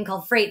starting this thing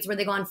called freights where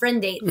they go on friend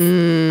dates.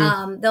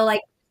 They'll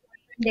like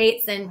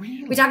dates, and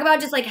we talk about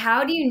just like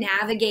how do you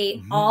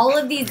navigate all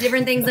of these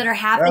different things that are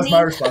happening.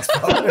 That was my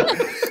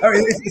responsibility.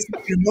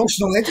 It's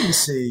emotional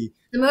intimacy.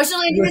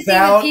 Emotional intimacy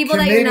with people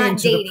that you're not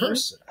dating.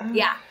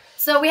 Yeah.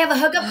 So we have a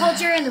hookup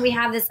culture, and then we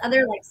have this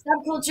other like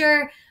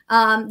subculture.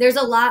 There's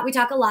a lot. We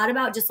talk a lot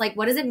about just like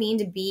what does it mean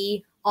to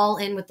be all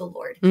in with the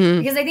Lord?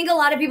 Because I think a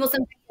lot of people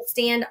sometimes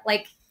stand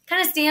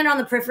on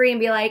the periphery and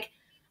be like,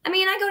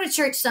 I go to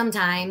church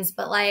sometimes,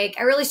 but like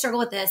I really struggle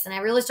with this, and I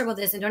really struggle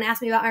with this, and don't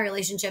ask me about my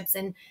relationships,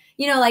 and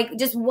like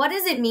just what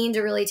does it mean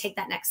to really take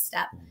that next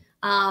step?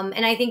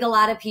 And I think a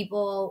lot of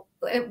people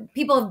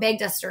have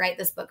begged us to write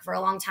this book for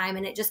a long time,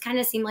 and it just kind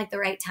of seemed like the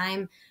right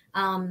time.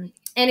 And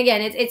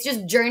again, it's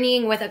just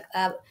journeying with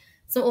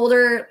some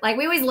older, like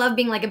we always love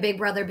being like a big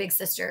brother, big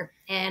sister.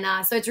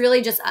 And so it's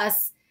really just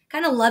us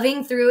kind of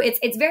loving through.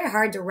 It's very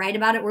hard to write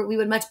about it. We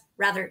would much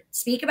rather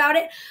speak about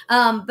it.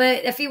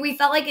 But if we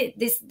felt like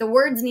the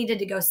words needed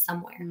to go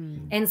somewhere.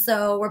 And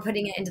so we're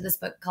putting it into this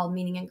book called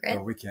Meaning and Grit.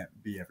 Oh, we can't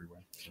be everywhere.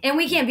 And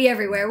we can't be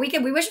everywhere. We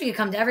wish we could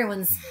come to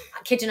everyone's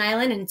kitchen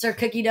island and serve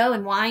cookie dough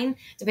and wine,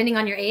 depending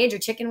on your age, or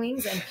chicken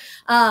wings,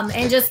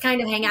 and just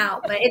kind of hang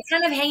out. But it's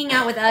kind of hanging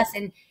out with us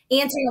and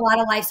answering a lot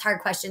of life's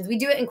hard questions. We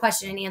do it in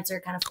question and answer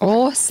kind of format.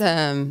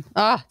 Awesome.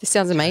 This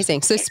sounds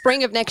amazing. So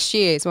spring of next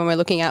year is when we're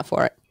looking out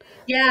for it.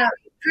 Yeah.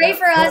 Pray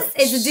for us.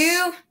 It's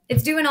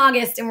due in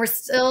August, and we're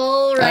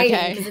still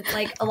writing because it's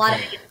like a lot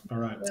of. All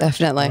right.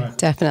 Definitely. All right.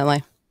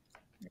 Definitely.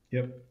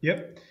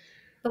 Yep.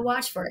 But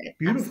watch for it.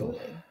 Beautiful.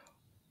 Absolutely.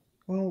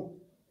 Well,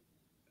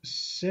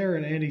 Sarah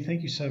and Andy,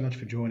 thank you so much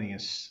for joining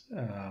us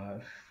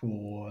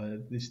for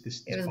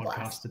this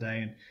podcast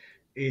today. And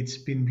it's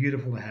been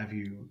beautiful to have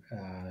you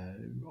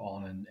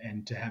on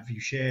and to have you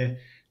share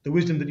the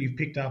wisdom that you've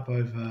picked up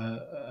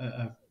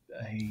over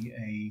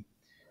a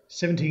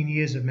 17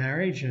 years of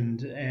marriage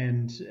and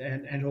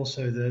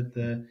also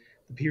the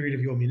period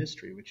of your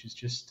ministry, which is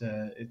just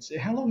it's.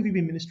 How long have you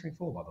been ministering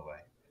for, by the way?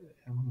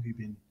 How long have you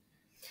been?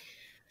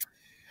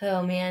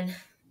 Oh man,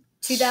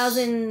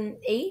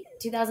 2008,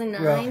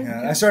 2009. Well,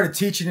 yeah, I started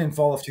teaching in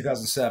fall of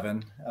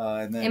 2007,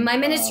 and my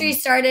ministry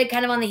started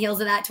kind of on the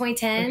heels of that.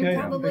 2010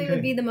 probably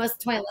would be the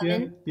most.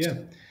 2011. Yeah.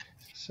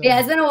 So,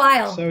 it's been a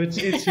while. So it's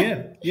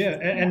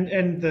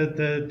and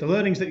the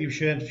learnings that you've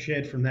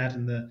shared from that,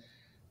 and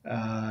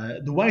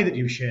the way that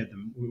you've shared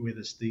them with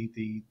us, the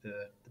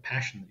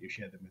passion that you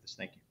shared them with us.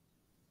 Thank you.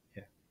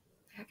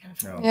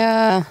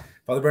 Yeah.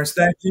 Father Burns,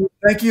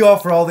 thank you all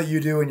for all that you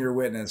do and your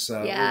witness.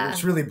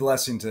 It's really a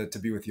blessing to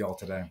be with you all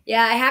today.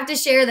 Yeah, I have to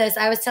share this.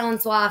 I was telling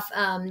Swaff,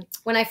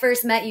 when I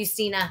first met you,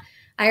 Stina,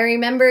 I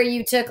remember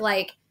you took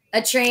like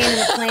a train and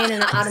a plane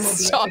and an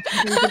automobile.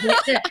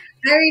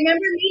 I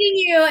remember meeting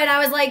you, and I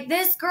was like,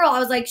 this girl, I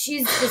was like,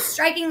 she's just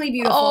strikingly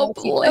beautiful.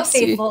 She's so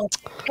faithful.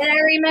 And I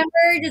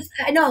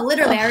remember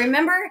literally, I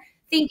remember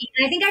thinking,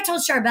 and I think I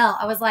told Charbel,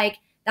 I was like,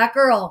 that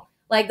girl,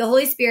 like the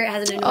Holy Spirit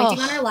has an anointing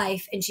on her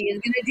life, and she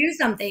is going to do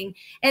something.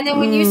 And then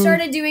when you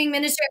started doing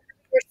ministry,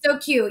 you were so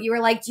cute. You were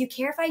like, do you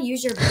care if I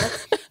use your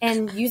book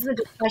and use the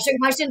discussion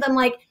questions? I'm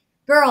like,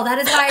 girl, that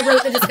is why I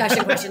wrote the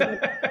discussion questions.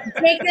 Like,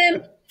 take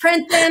them,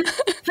 print them,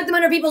 put them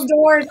under people's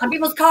doors, on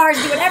people's cars,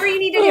 do whatever you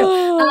need to do.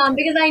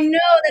 Because I know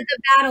that the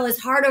battle is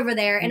hard over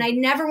there, and I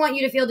never want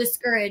you to feel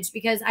discouraged,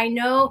 because I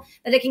know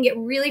that it can get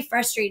really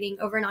frustrating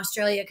over in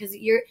Australia, because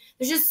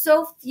there's just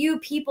so few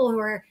people who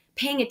are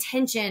paying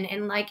attention,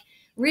 and like,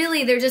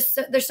 really, they're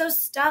so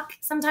stuck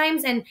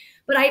sometimes.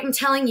 But I'm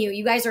telling you,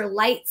 you guys are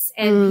lights,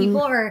 and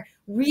people are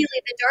really,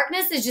 the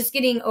darkness is just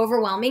getting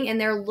overwhelming, and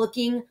they're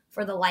looking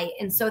for the light.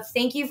 And so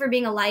thank you for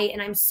being a light.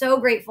 And I'm so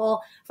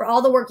grateful for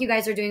all the work you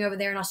guys are doing over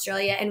there in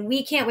Australia. And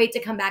we can't wait to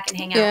come back and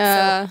hang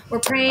out. So we're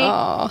praying, come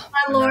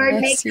on, Lord,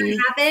 make that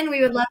happen.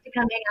 We would love to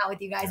come hang out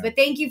with you guys. But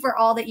thank you for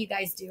all that you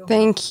guys do.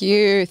 Thank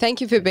you. Thank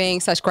you for being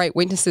such great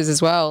witnesses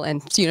as well,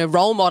 and,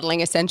 role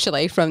modeling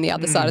essentially from the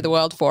other side of the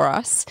world for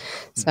us.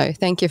 So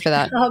thank you for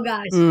that. Oh,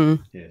 gosh.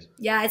 Yes.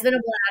 Yeah, it's been a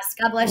blast.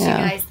 God bless you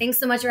guys. Thanks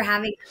so much for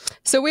having us.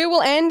 So we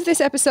will end this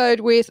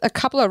episode with a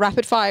couple of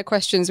rapid fire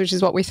questions, which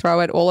is what we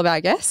throw at all of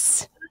our guests.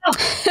 Oh,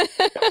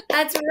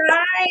 that's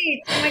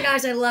right. Oh my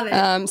gosh, I love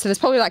it. So there's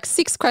probably like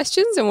 6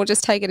 questions, and we'll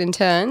just take it in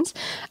turns.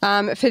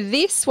 For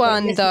this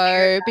one,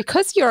 though,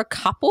 because you're a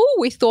couple,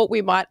 we thought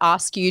we might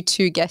ask you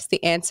to guess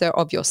the answer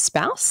of your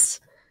spouse.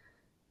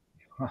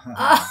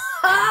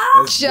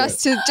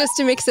 just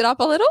to mix it up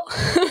a little.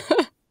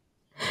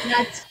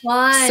 That's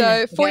fun.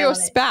 So for your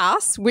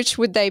spouse, which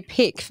would they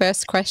pick?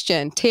 First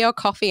question, tea or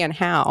coffee, and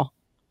how?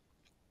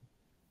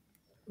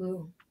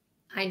 Ooh,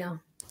 I know.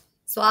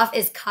 Swaff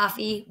is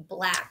coffee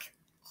black.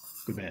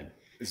 Good man.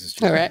 This is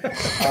true. All right.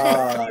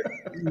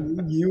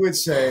 You would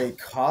say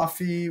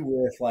coffee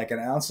with like an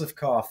ounce of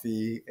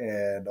coffee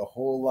and a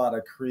whole lot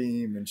of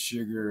cream and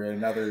sugar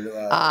and other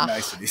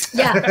niceties.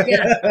 Yeah.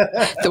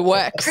 The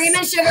works. Cream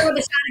and sugar with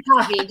a shot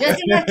of coffee.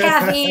 Just enough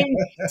caffeine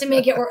to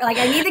make it work. Like,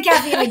 I need the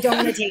caffeine. I don't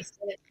want to taste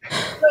it.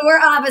 So we're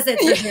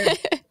opposites for sure.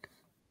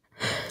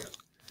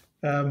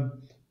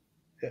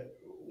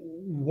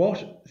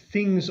 What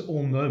things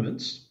or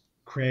moments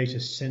create a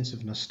sense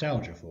of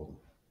nostalgia for them?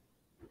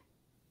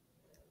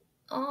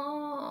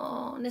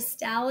 Oh,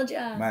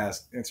 nostalgia. My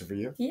answer for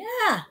you?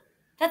 Yeah.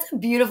 That's a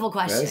beautiful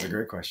question. That is a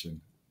great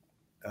question.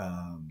 We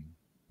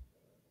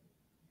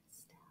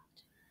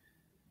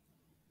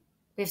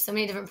have so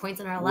many different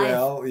points in our life.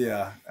 Well,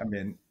 yeah. I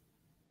mean,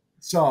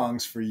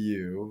 songs for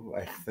you,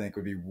 I think,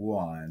 would be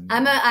one.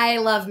 I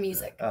love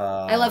music.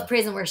 I love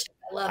praise and worship.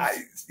 I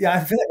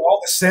feel like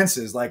all the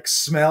senses, like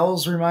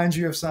smells remind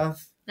you of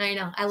stuff. I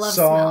know. I love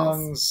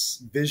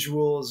songs,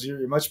 visuals.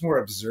 You're much more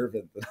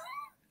observant than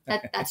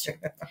that's true.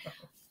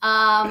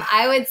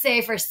 I would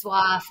say for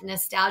Swaff,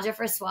 nostalgia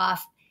for Swaff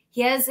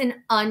he has an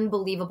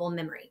unbelievable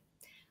memory.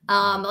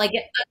 Like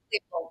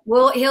unbelievable.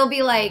 Well, he'll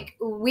be like,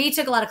 we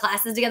took a lot of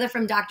classes together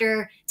from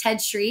Dr.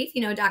 Ted Shreve,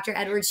 you know, Dr.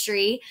 Edward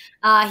Shreve.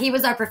 He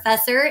was our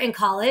professor in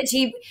college.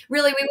 He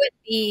really,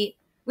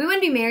 we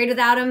wouldn't be married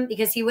without him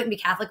because he wouldn't be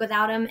Catholic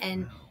without him.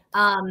 And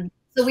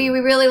so we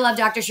really love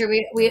Dr.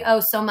 Shreve. We owe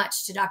so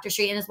much to Dr.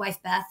 Shreve and his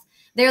wife, Beth.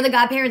 They're the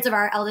godparents of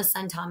our eldest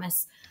son,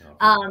 Thomas.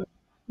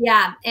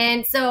 Yeah.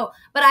 And so,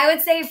 but I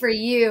would say for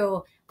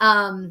you,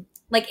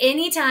 like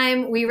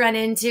anytime we run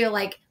into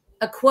like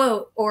a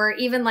quote or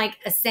even like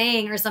a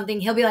saying or something,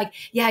 he'll be like,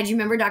 yeah, do you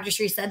remember Dr.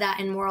 Shreve said that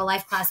in moral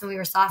life class when we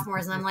were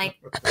sophomores? And I'm like,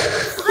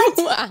 what?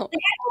 Wow. Like,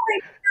 I don't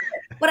remember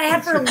what I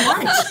had for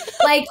lunch.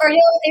 Like, or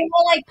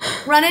he'll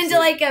like run into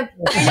like I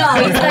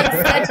know, he's like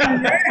such a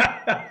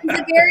nerd. He's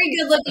a very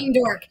good looking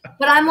dork.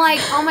 But I'm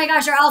like, oh my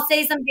gosh, or I'll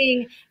say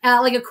something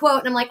like a quote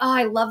and I'm like, oh,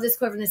 I love this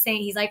quote from the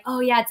saint. He's like, oh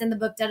yeah, it's in the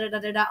book, da da da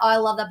da da. Oh, I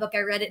love that book. I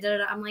read it, da da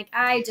da. I'm like,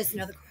 I just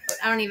know the quote.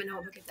 I don't even know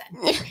what book it's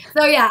in.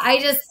 So yeah,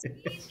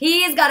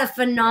 he's got a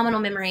phenomenal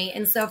memory.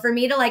 And so for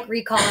me to like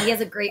recall, he has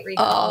a great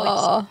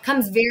recall, which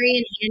comes very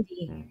in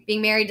handy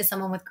being married to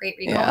someone with great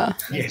recall. Yeah.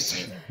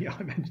 Yes. Yeah,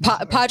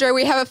 Padre,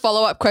 we have a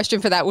follow-up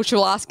question for that, which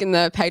we'll ask in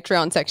the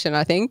Patreon section,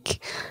 I think.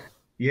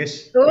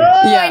 Yes. Oh,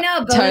 Yeah, I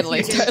know.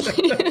 totally.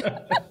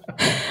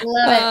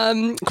 Love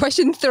it.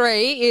 Question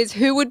 3 is,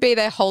 who would be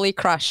their holy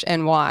crush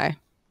and why?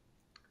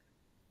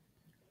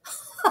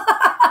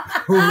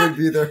 Who would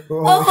be their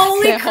Oh,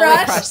 holy Their holy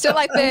crush. crush. So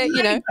like the,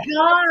 you know,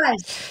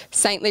 Gosh.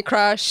 saintly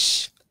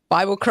crush,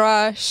 Bible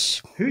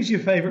crush. Who's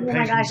your favorite Oh my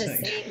patron gosh, a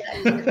saint? saint.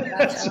 That is a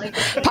crush. I like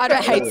that. Padre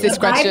hates this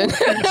question.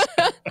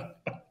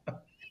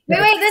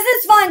 Wait, this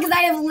is fun because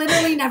I have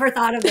literally never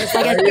thought of this.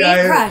 Like a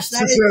saint crush.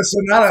 That is, So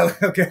not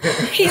a, okay.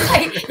 he's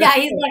like, yeah,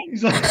 he's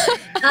He's like,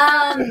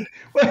 like,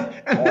 well,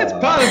 and that's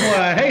part of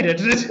why I hate it.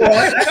 Well,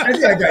 I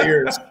think I got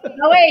yours.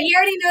 oh wait, he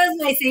already knows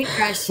my saint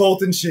crush.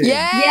 Fulton Sheen.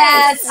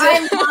 Yes, I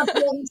love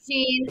Golden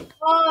Sheen.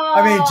 Oh,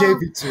 I mean,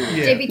 JP2.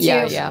 Yeah. JP2.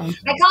 Yeah, yeah.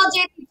 I call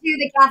JP2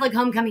 the Catholic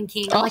homecoming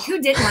king. I'm like, who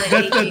didn't want to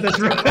hate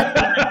JP2?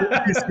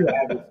 That's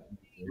right.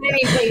 I mean,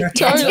 please.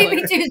 Totally.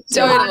 JP2 is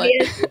so Totally.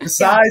 obvious.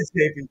 Besides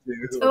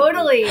JP2.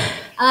 Totally. Yeah,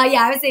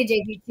 I would say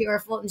JP2 or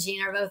Fulton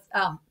Sheen are both.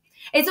 Oh,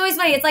 it's always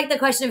funny. It's like the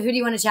question of who do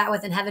you want to chat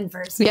with in heaven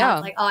first? You know, Yeah.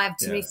 it's like, oh, I have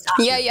too many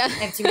stops. Yeah, yeah. I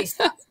have too many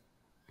stops.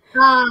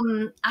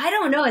 I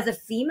don't know. As a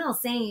female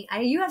saint,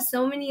 you have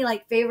so many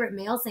like favorite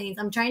male saints.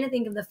 I'm trying to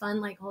think of the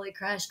fun like holy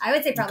crush. I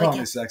would say You probably. call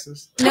me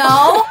sexist?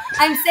 No,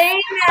 I'm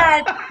saying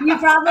that you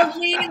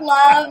probably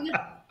love.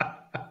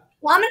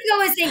 Well, I'm going to go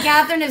with St.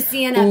 Catherine of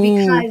Siena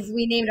because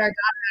we named our daughter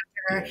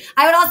after her.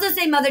 I would also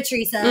say Mother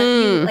Teresa.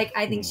 Like,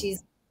 I think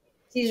she's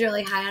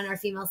really high on our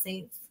female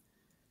saints.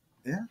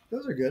 Yeah,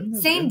 those are good.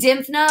 Saint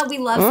Dymphna, we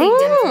love Saint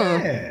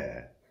Dymphna.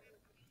 Yeah.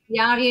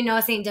 Yeah, how do you know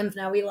Saint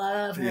Dymphna? We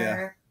love her.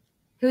 Yeah.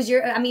 Who's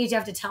your? I mean, you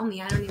have to tell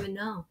me. I don't even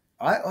know.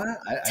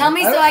 Tell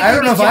me so I I can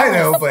don't be know if I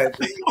jealous. know, but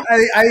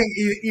I think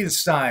Edith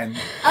Stein.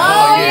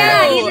 Oh,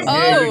 yeah. Edith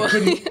Oh.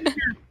 Stein.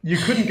 You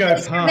couldn't go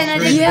past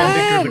Benedict. Vicar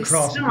of the Yes.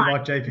 Cross if you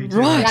like JP2.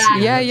 Right.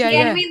 Yeah.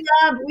 And we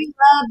love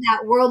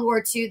that World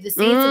War II, the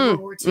saints of World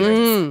War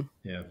II.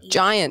 Yeah.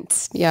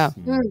 Giants. Yeah.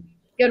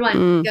 Good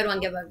one. Good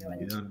one.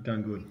 You've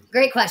done good.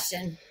 Great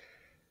question.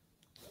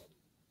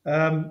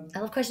 Um, I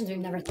love questions we've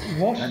never thought.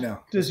 what I know.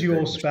 does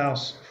your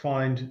spouse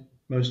find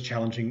most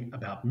challenging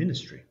about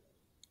ministry?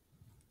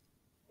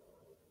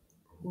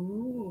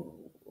 Ooh.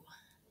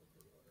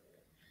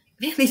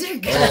 Man, these are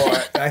good.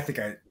 Oh, I think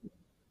I.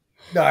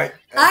 No,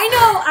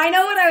 I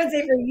know what I would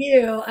say for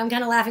you. I'm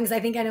kind of laughing because I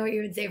think I know what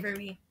you would say for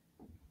me.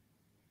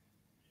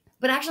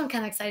 But actually, I'm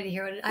kind of excited to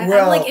hear what I'm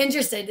like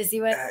interested to see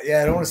what.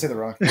 Yeah, I don't want to say the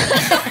wrong thing.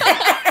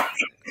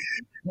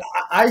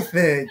 I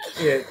think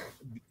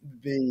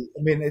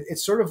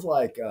it's sort of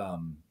like,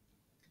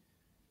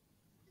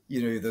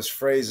 those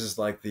phrases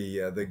like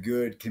the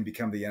good can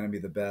become the enemy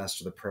of the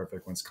best, or the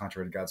perfect when it's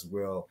contrary to God's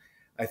will.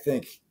 I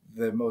think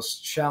the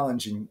most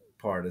challenging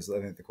part is, I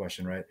think the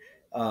question, right?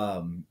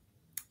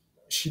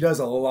 She does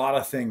a lot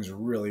of things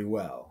really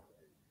well,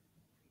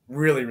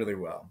 really, really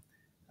well.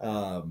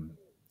 And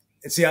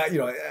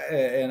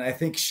I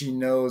think she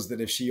knows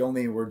that if she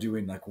only were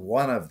doing like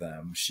one of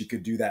them, she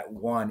could do that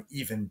one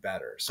even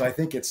better. So I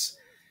think it's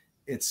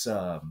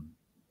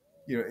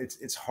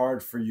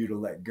hard for you to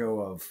let go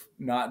of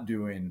not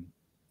doing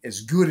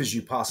as good as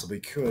you possibly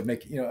could.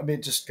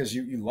 Just because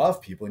you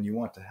love people and you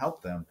want to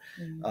help them.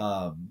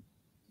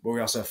 But we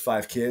also have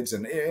 5 kids,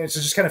 and it's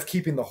just kind of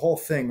keeping the whole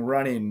thing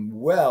running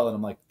well. And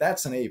I'm like,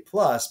 that's an A+.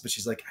 But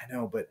she's like, I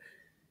know, but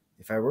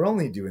if I were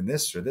only doing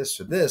this or this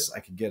or this, I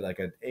could get like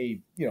an A,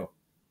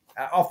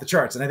 off the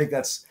charts. And I think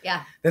that's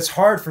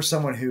hard for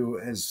someone who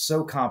is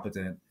so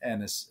competent and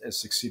has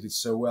succeeded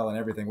so well in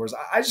everything. Whereas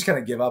I just kind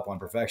of give up on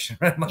perfection.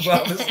 Right? I'm like,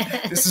 well,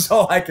 this is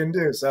all I can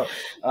do. So,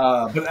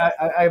 but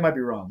I might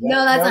be wrong.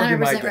 No, that's that would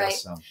be 100% my right.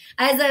 guess, so.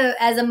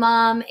 As a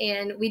mom,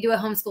 and we do a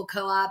homeschool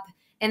co-op,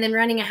 and then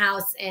running a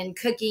house and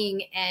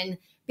cooking and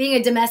being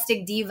a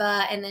domestic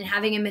diva, and then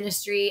having a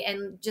ministry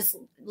and just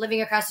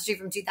living across the street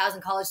from 2,000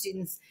 college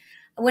students.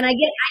 When I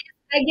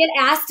get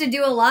asked to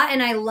do a lot,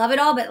 and I love it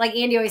all, but like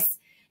Andy always,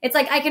 it's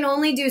like I can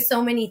only do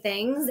so many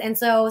things. And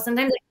so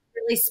sometimes I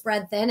really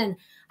spread thin, and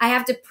I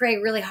have to pray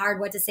really hard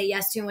what to say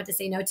yes to and what to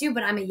say no to.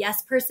 But I'm a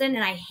yes person,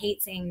 and I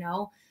hate saying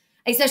no,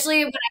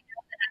 especially when I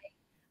know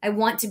that I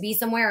want to be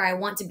somewhere or I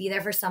want to be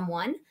there for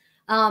someone.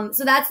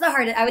 So that's the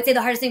hardest. I would say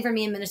the hardest thing for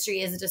me in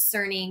ministry is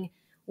discerning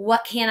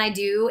what can I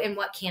do and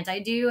what can't I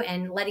do,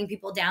 and letting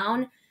people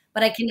down.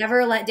 But I can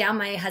never let down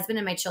my husband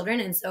and my children.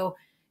 And so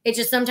it's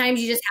just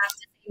sometimes you just have to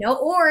say no,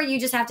 or you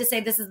just have to say,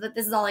 this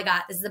is all I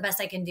got. This is the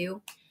best I can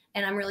do.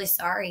 And I'm really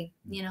sorry.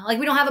 You know, like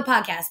we don't have a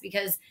podcast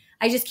because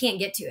I just can't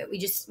get to it.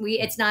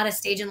 It's not a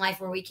stage in life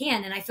where we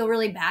can. And I feel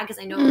really bad because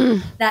I know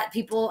that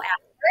people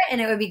ask for it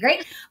and it would be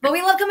great, but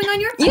we love coming on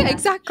your podcast. Yeah,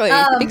 exactly.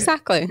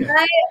 Exactly.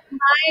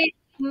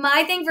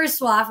 My thing for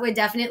Swaff would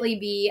definitely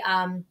be,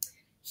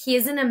 he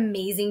is an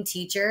amazing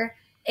teacher,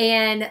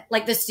 and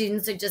like the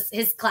students are just,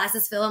 his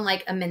classes fill in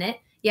like a minute.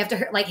 You have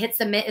to like hit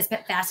submit as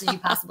fast as you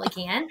possibly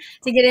can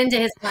to get into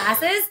his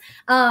classes.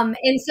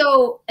 And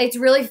so it's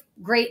really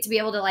great to be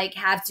able to like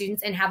have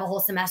students and have a whole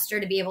semester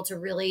to be able to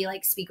really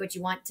like speak what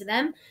you want to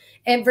them,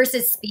 and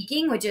versus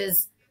speaking, which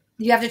is,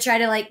 you have to try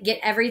to like get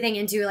everything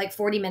into like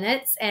 40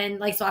 minutes. And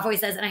like Swaff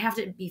always says, and I have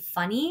to be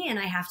funny, and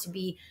I have to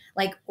be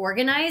like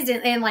organized,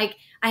 and like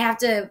I have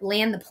to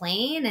land the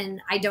plane,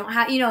 and I don't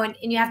have, you know, and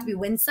you have to be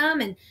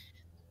winsome. And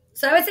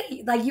so I would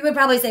say, like, you would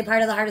probably say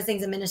part of the hardest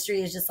things in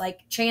ministry is just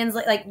like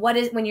translate, like what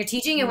is, when you're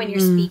teaching and when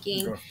you're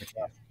speaking.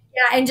 Yeah.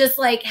 And just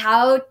like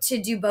how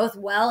to do both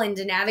well and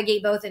to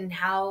navigate both, and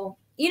how,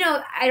 you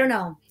know, I don't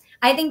know.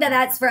 I think that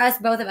that's for us,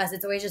 both of us,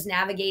 it's always just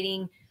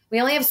navigating.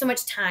 We only have so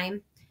much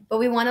time, but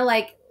we want to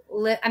like,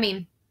 I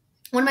mean,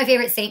 one of my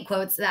favorite saint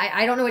quotes,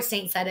 I don't know which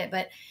saint said it,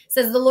 but it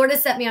says, the Lord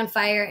has set me on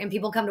fire and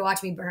people come to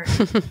watch me burn.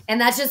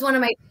 And that's just one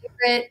of my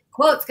favorite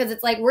quotes, because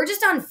it's like, we're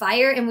just on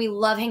fire and we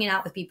love hanging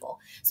out with people.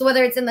 So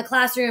whether it's in the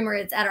classroom or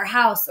it's at our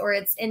house or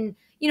it's in,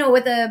 you know,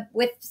 with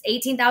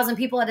 18,000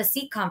 people at a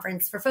seat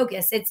conference for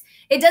Focus,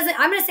 I'm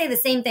going to say the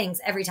same things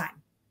every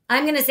time.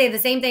 I'm going to say the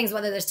same things,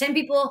 whether there's 10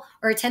 people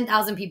or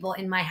 10,000 people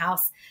in my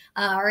house.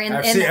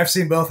 I've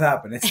seen both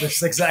happen. It's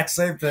the exact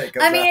same thing.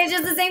 I mean, it's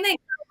just the same thing.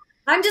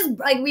 I'm just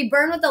like, we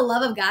burn with the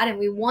love of God, and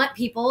we want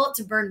people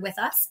to burn with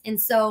us.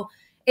 And so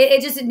it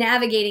just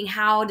navigating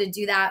how to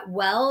do that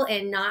well,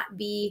 and not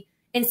be,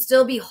 and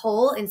still be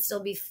whole, and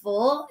still be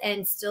full,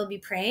 and still be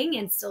praying,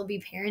 and still be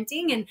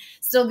parenting, and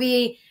still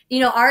be, you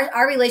know,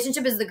 our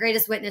relationship is the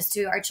greatest witness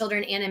to our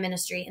children and in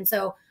ministry. And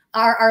so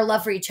our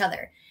love for each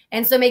other.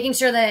 And so making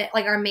sure that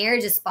like our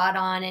marriage is spot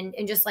on,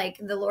 and just like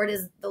the Lord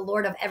is the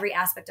Lord of every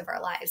aspect of our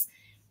lives,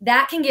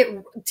 that can get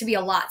to be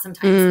a lot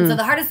sometimes. And so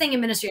the hardest thing in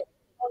ministry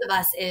of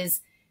us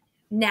is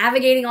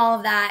navigating all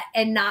of that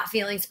and not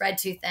feeling spread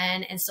too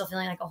thin and still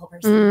feeling like a whole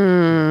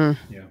person.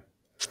 Yeah.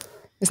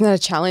 Isn't that a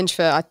challenge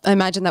I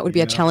imagine that would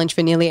be a challenge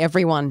for nearly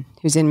everyone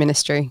who's in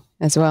ministry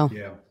as well.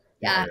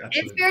 Yeah.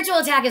 And spiritual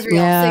attack is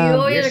real. So you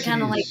always are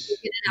kind of like keeping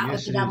it out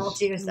with the devil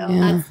too.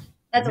 So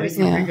that's always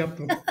you bring up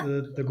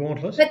the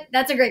gauntlet. But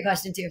that's a great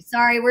question too.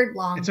 Sorry, we're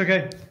long. It's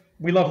okay.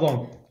 We love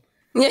long.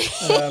 So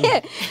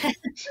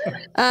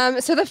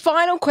the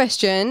final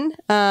question,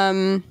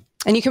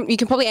 and you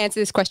can probably answer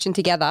this question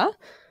together.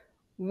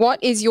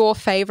 What is your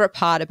favorite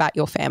part about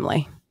your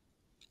family?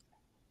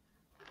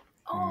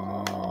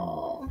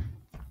 Oh,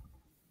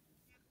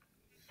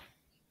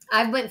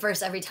 I went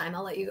first every time.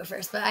 I'll let you go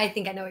first, but I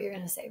think I know what you're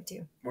going to say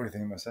too. What do you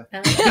think I'm going to say?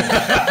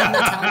 I'm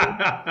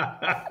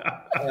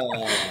not telling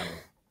you.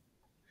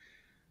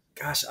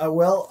 Gosh,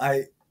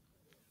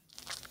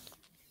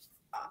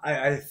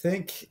 I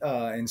think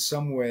in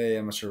some way,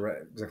 I'm not sure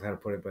exactly how to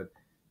put it, but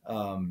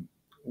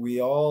we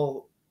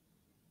all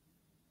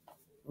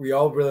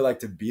really like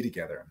to be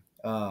together.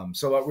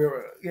 So we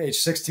were age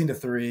 16 to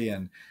 3,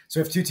 and so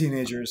we have 2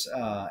 teenagers,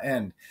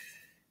 and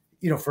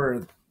you know,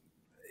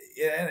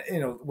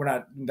 we're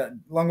not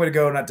long way to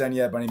go, not done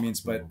yet by any means,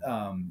 but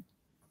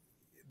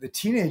the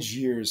teenage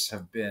years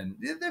there've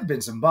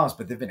been some bumps,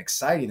 but they've been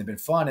exciting, they've been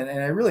fun, and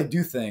I really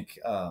do think,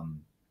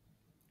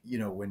 you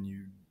know, when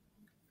you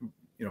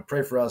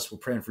pray for us, we're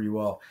praying for you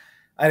all.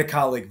 I had a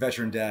colleague,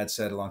 veteran dad,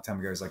 said a long time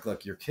ago, he's like,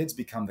 look, your kids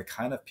become the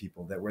kind of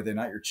people that where they're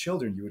not your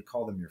children, you would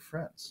call them your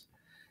friends.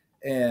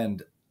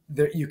 And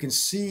there, you can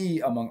see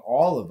among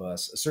all of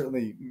us,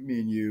 certainly me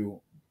and you,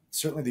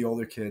 certainly the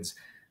older kids,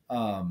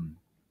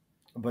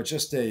 but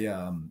just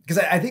because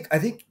I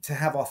think to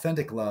have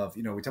authentic love,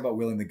 you know, we talk about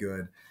willing the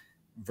good,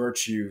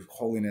 virtue,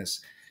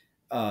 holiness,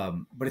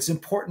 but it's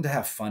important to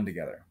have fun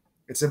together.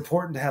 It's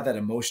important to have that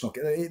emotional.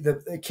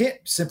 It can't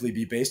simply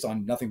be based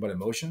on nothing but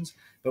emotions.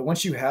 But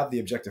once you have the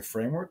objective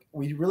framework,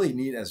 we really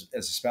need as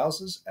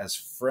spouses, as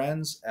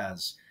friends,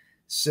 as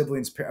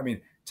siblings. I mean,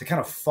 to kind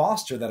of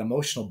foster that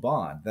emotional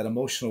bond, that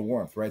emotional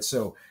warmth, right?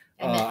 So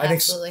I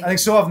think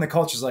so often the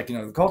culture is like, you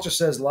know, the culture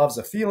says love's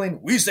a feeling.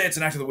 We say it's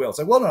an act of the will. It's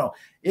like, well, no,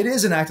 it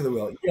is an act of the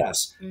will,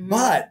 yes. Mm-hmm.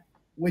 But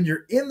when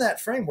you're in that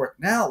framework,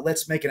 now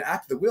let's make an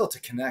act of the will to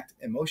connect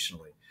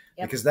emotionally,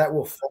 because that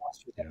will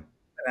foster an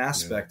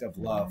aspect of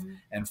love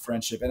and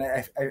friendship. And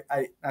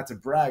I not to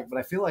brag, but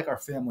I feel like our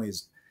family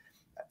is,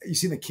 you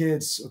see the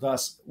kids with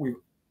us,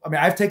 I mean,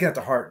 I've taken that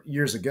to heart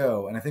years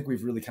ago, and I think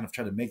we've really kind of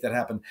tried to make that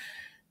happen.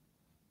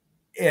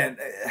 And,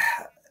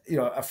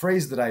 a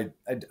phrase that I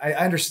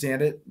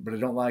understand it, but I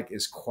don't like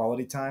is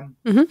quality time.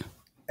 Mm-hmm.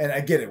 And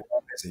I get it. We're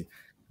all busy.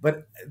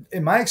 But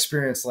in my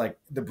experience, like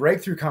the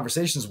breakthrough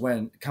conversations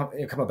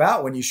come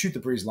about when you shoot the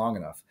breeze long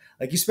enough.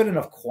 Like you spend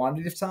enough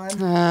quantity of time and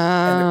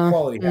the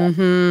quality happens.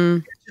 Mm-hmm.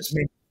 It just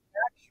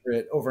manufacture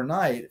it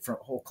overnight from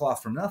whole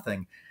cloth from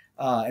nothing.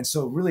 And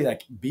so really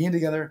like being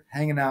together,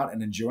 hanging out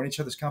and enjoying each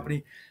other's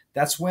company,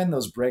 that's when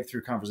those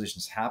breakthrough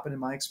conversations happen in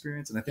my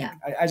experience. And I think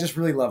I just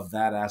really love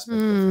that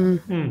aspect of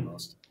family the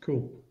most.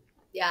 Cool.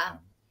 Yeah.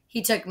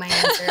 He took my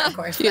answer, of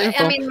course.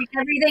 I mean,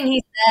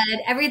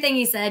 everything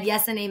he said,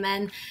 yes and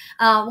amen.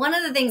 One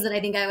of the things that I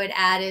think I would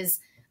add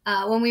is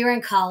when we were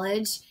in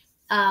college,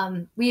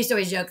 we used to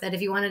always joke that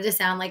if you wanted to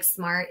sound like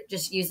smart,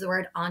 just use the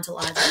word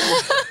ontological.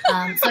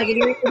 So like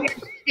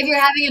if you're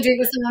having a drink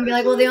with someone, be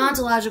like, well, the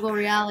ontological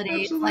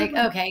reality, like,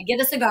 okay,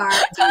 get a cigar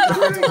and talk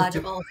about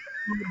ontological.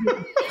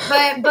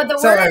 But the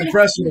word,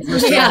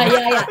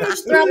 yeah.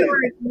 Throw the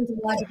word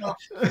ontological.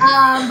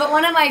 But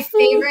one of my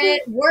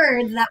favorite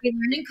words that we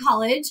learned in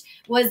college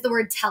was the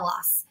word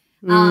telos,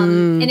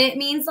 and it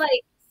means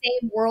like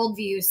same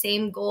worldview,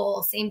 same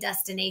goal, same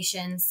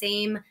destination,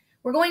 same.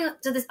 We're going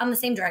to this in the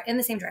same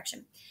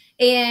direction.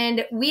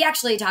 And we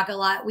actually talk a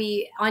lot.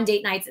 On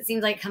date nights, it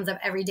seems like it comes up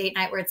every date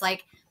night where it's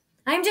like,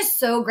 I'm just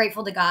so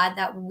grateful to God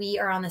that we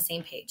are on the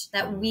same page,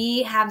 that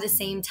we have the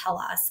same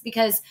telos,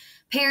 because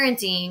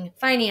parenting,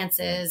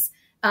 finances,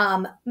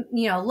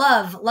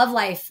 love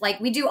life. Like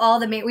we do a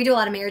lot of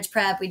marriage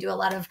prep. We do a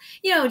lot of,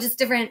 we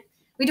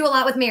do a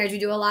lot with marriage. We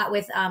do a lot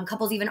with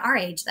couples even our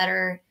age that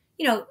are,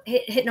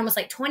 hitting almost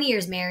like 20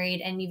 years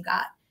married, and you've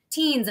got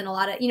teens and a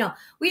lot of,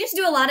 we just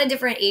do a lot of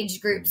different age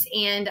groups.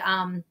 And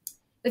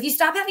if you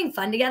stop having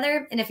fun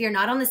together, and if you're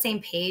not on the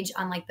same page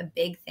on like the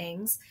big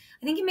things,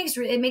 I think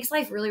it makes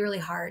life really, really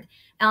hard.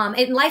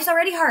 And life's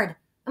already hard.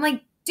 I'm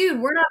like, dude,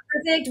 we're not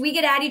perfect. We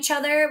get at each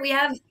other. We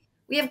have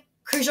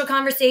crucial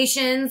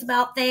conversations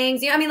about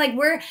things. Like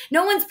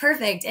no one's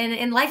perfect,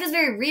 and life is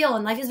very real,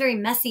 and life is very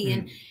messy,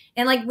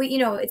 and like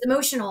it's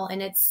emotional,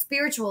 and it's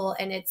spiritual,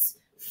 and it's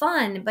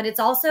fun, but it's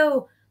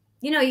also,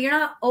 you're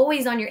not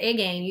always on your A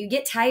game. You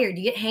get tired,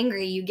 you get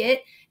hangry, you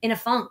get in a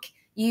funk,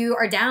 you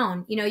are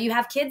down, you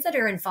have kids that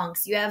are in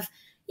funks, you have,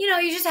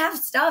 you just have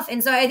stuff.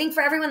 And so I think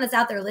for everyone that's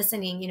out there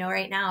listening,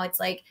 right now, it's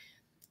like,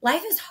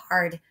 life is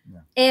hard. Yeah.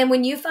 And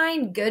when you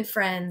find good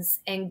friends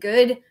and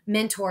good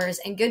mentors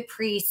and good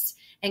priests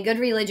and good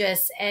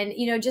religious, and,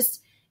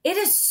 it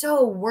is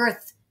so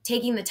worth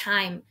taking the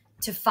time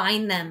to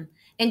find them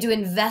and to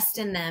invest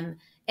in them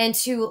and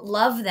to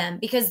love them,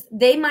 because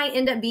they might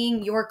end up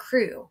being your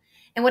crew.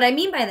 And what I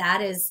mean by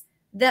that is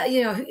that,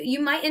 you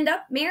might end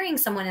up marrying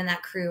someone in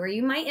that crew, or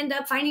you might end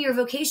up finding your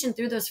vocation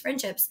through those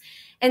friendships.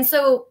 And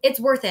so it's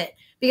worth it,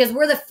 because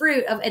we're the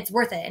fruit of it's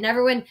worth it. And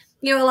everyone,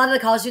 a lot of the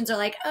college students are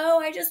like, oh,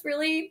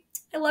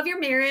 I love your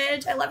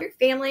marriage. I love your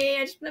family.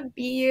 I just want to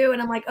be you.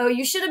 And I'm like, oh,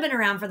 you should have been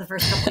around for the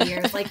first couple of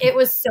years. Like, it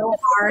was so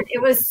hard.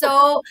 It was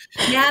so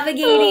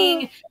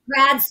navigating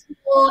grad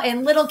school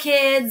and little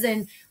kids.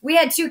 And we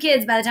had 2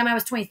 kids by the time I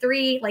was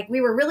 23. Like,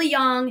 we were really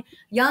young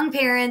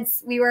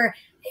parents.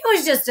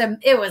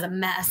 It was a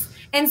mess.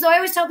 And so I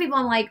always tell people,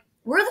 I'm like,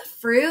 we're the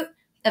fruit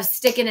of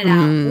sticking it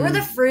out. We're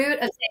the fruit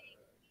of saying,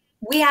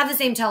 we have the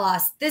same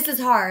telos. This is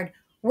hard.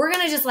 We're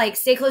going to just like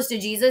stay close to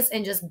Jesus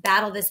and just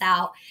battle this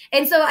out.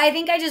 And so I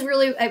think I just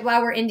really,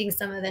 while we're ending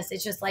some of this,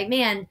 it's just like,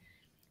 man,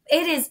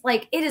 it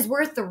is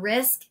worth the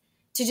risk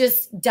to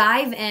just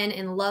dive in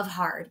and love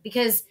hard,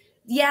 because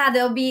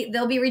there'll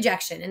be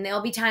rejection, and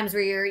there'll be times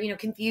where you're,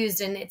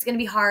 confused, and it's going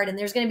to be hard, and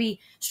there's going to be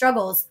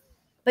struggles,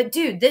 but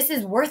dude, this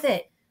is worth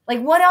it.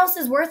 Like, what else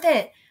is worth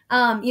it?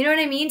 You know what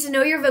I mean? To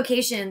know your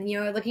vocation,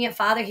 looking at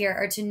Father here,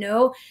 or to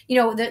know,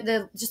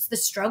 the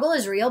struggle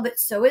is real, but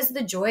so is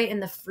the joy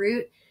and the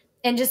fruit,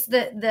 and just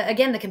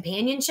the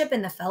companionship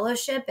and the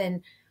fellowship.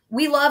 And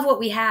we love what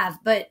we have,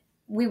 but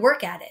we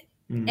work at it,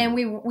 and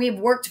we've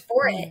worked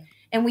for it,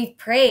 and we've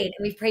prayed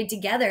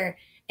together,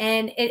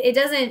 and it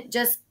doesn't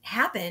just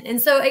happen.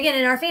 And so again,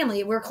 in our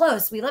family, we're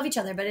close, we love each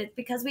other, but it's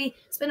because we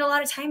spend a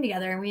lot of time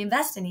together and we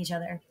invest in each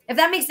other. If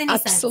that makes any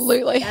sense.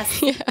 Absolutely.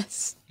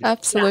 Yes.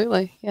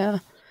 Absolutely. Yeah.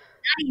 Not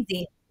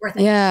easy. Worth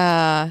it.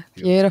 Yeah.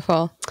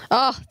 Beautiful.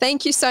 Oh,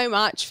 thank you so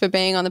much for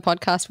being on the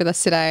podcast with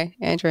us today,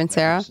 Andrew and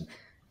Sarah.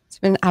 It's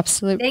been an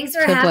absolute Thanks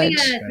for having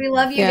us. We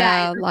love you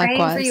guys. We're likewise.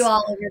 praying for you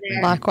all over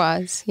there.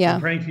 Likewise. Yeah.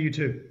 I'm praying for you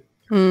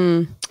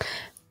too.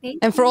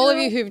 And for all of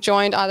you who've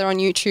joined either on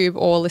YouTube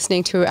or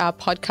listening to our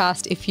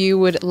podcast, if you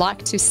would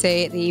like to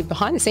see the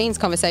behind the scenes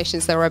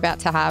conversations that we're about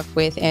to have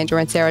with Andrew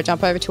and Sarah,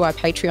 jump over to our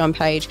Patreon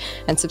page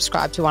and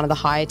subscribe to one of the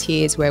higher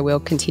tiers, where we'll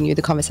continue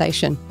the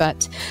conversation.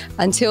 But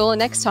until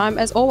next time,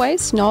 as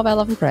always, know of our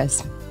love and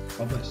prayers.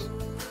 God bless.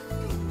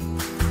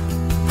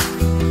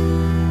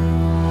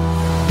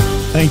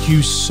 Thank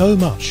you so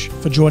much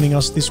for joining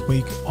us this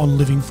week on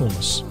Living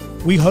Fullness.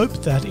 We hope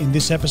that in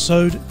this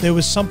episode there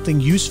was something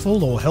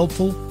useful or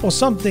helpful, or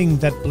something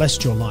that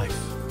blessed your life.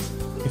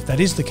 If that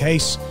is the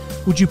case,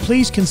 would you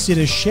please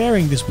consider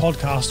sharing this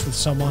podcast with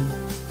someone?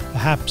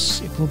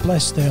 Perhaps it will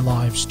bless their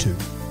lives too.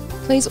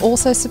 Please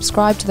also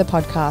subscribe to the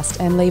podcast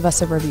and leave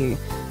us a review.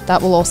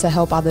 That will also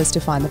help others to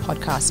find the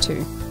podcast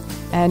too.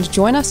 And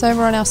join us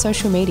over on our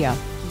social media,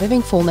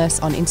 Living Fullness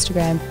on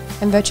Instagram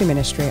and Virtue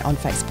Ministry on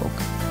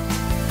Facebook.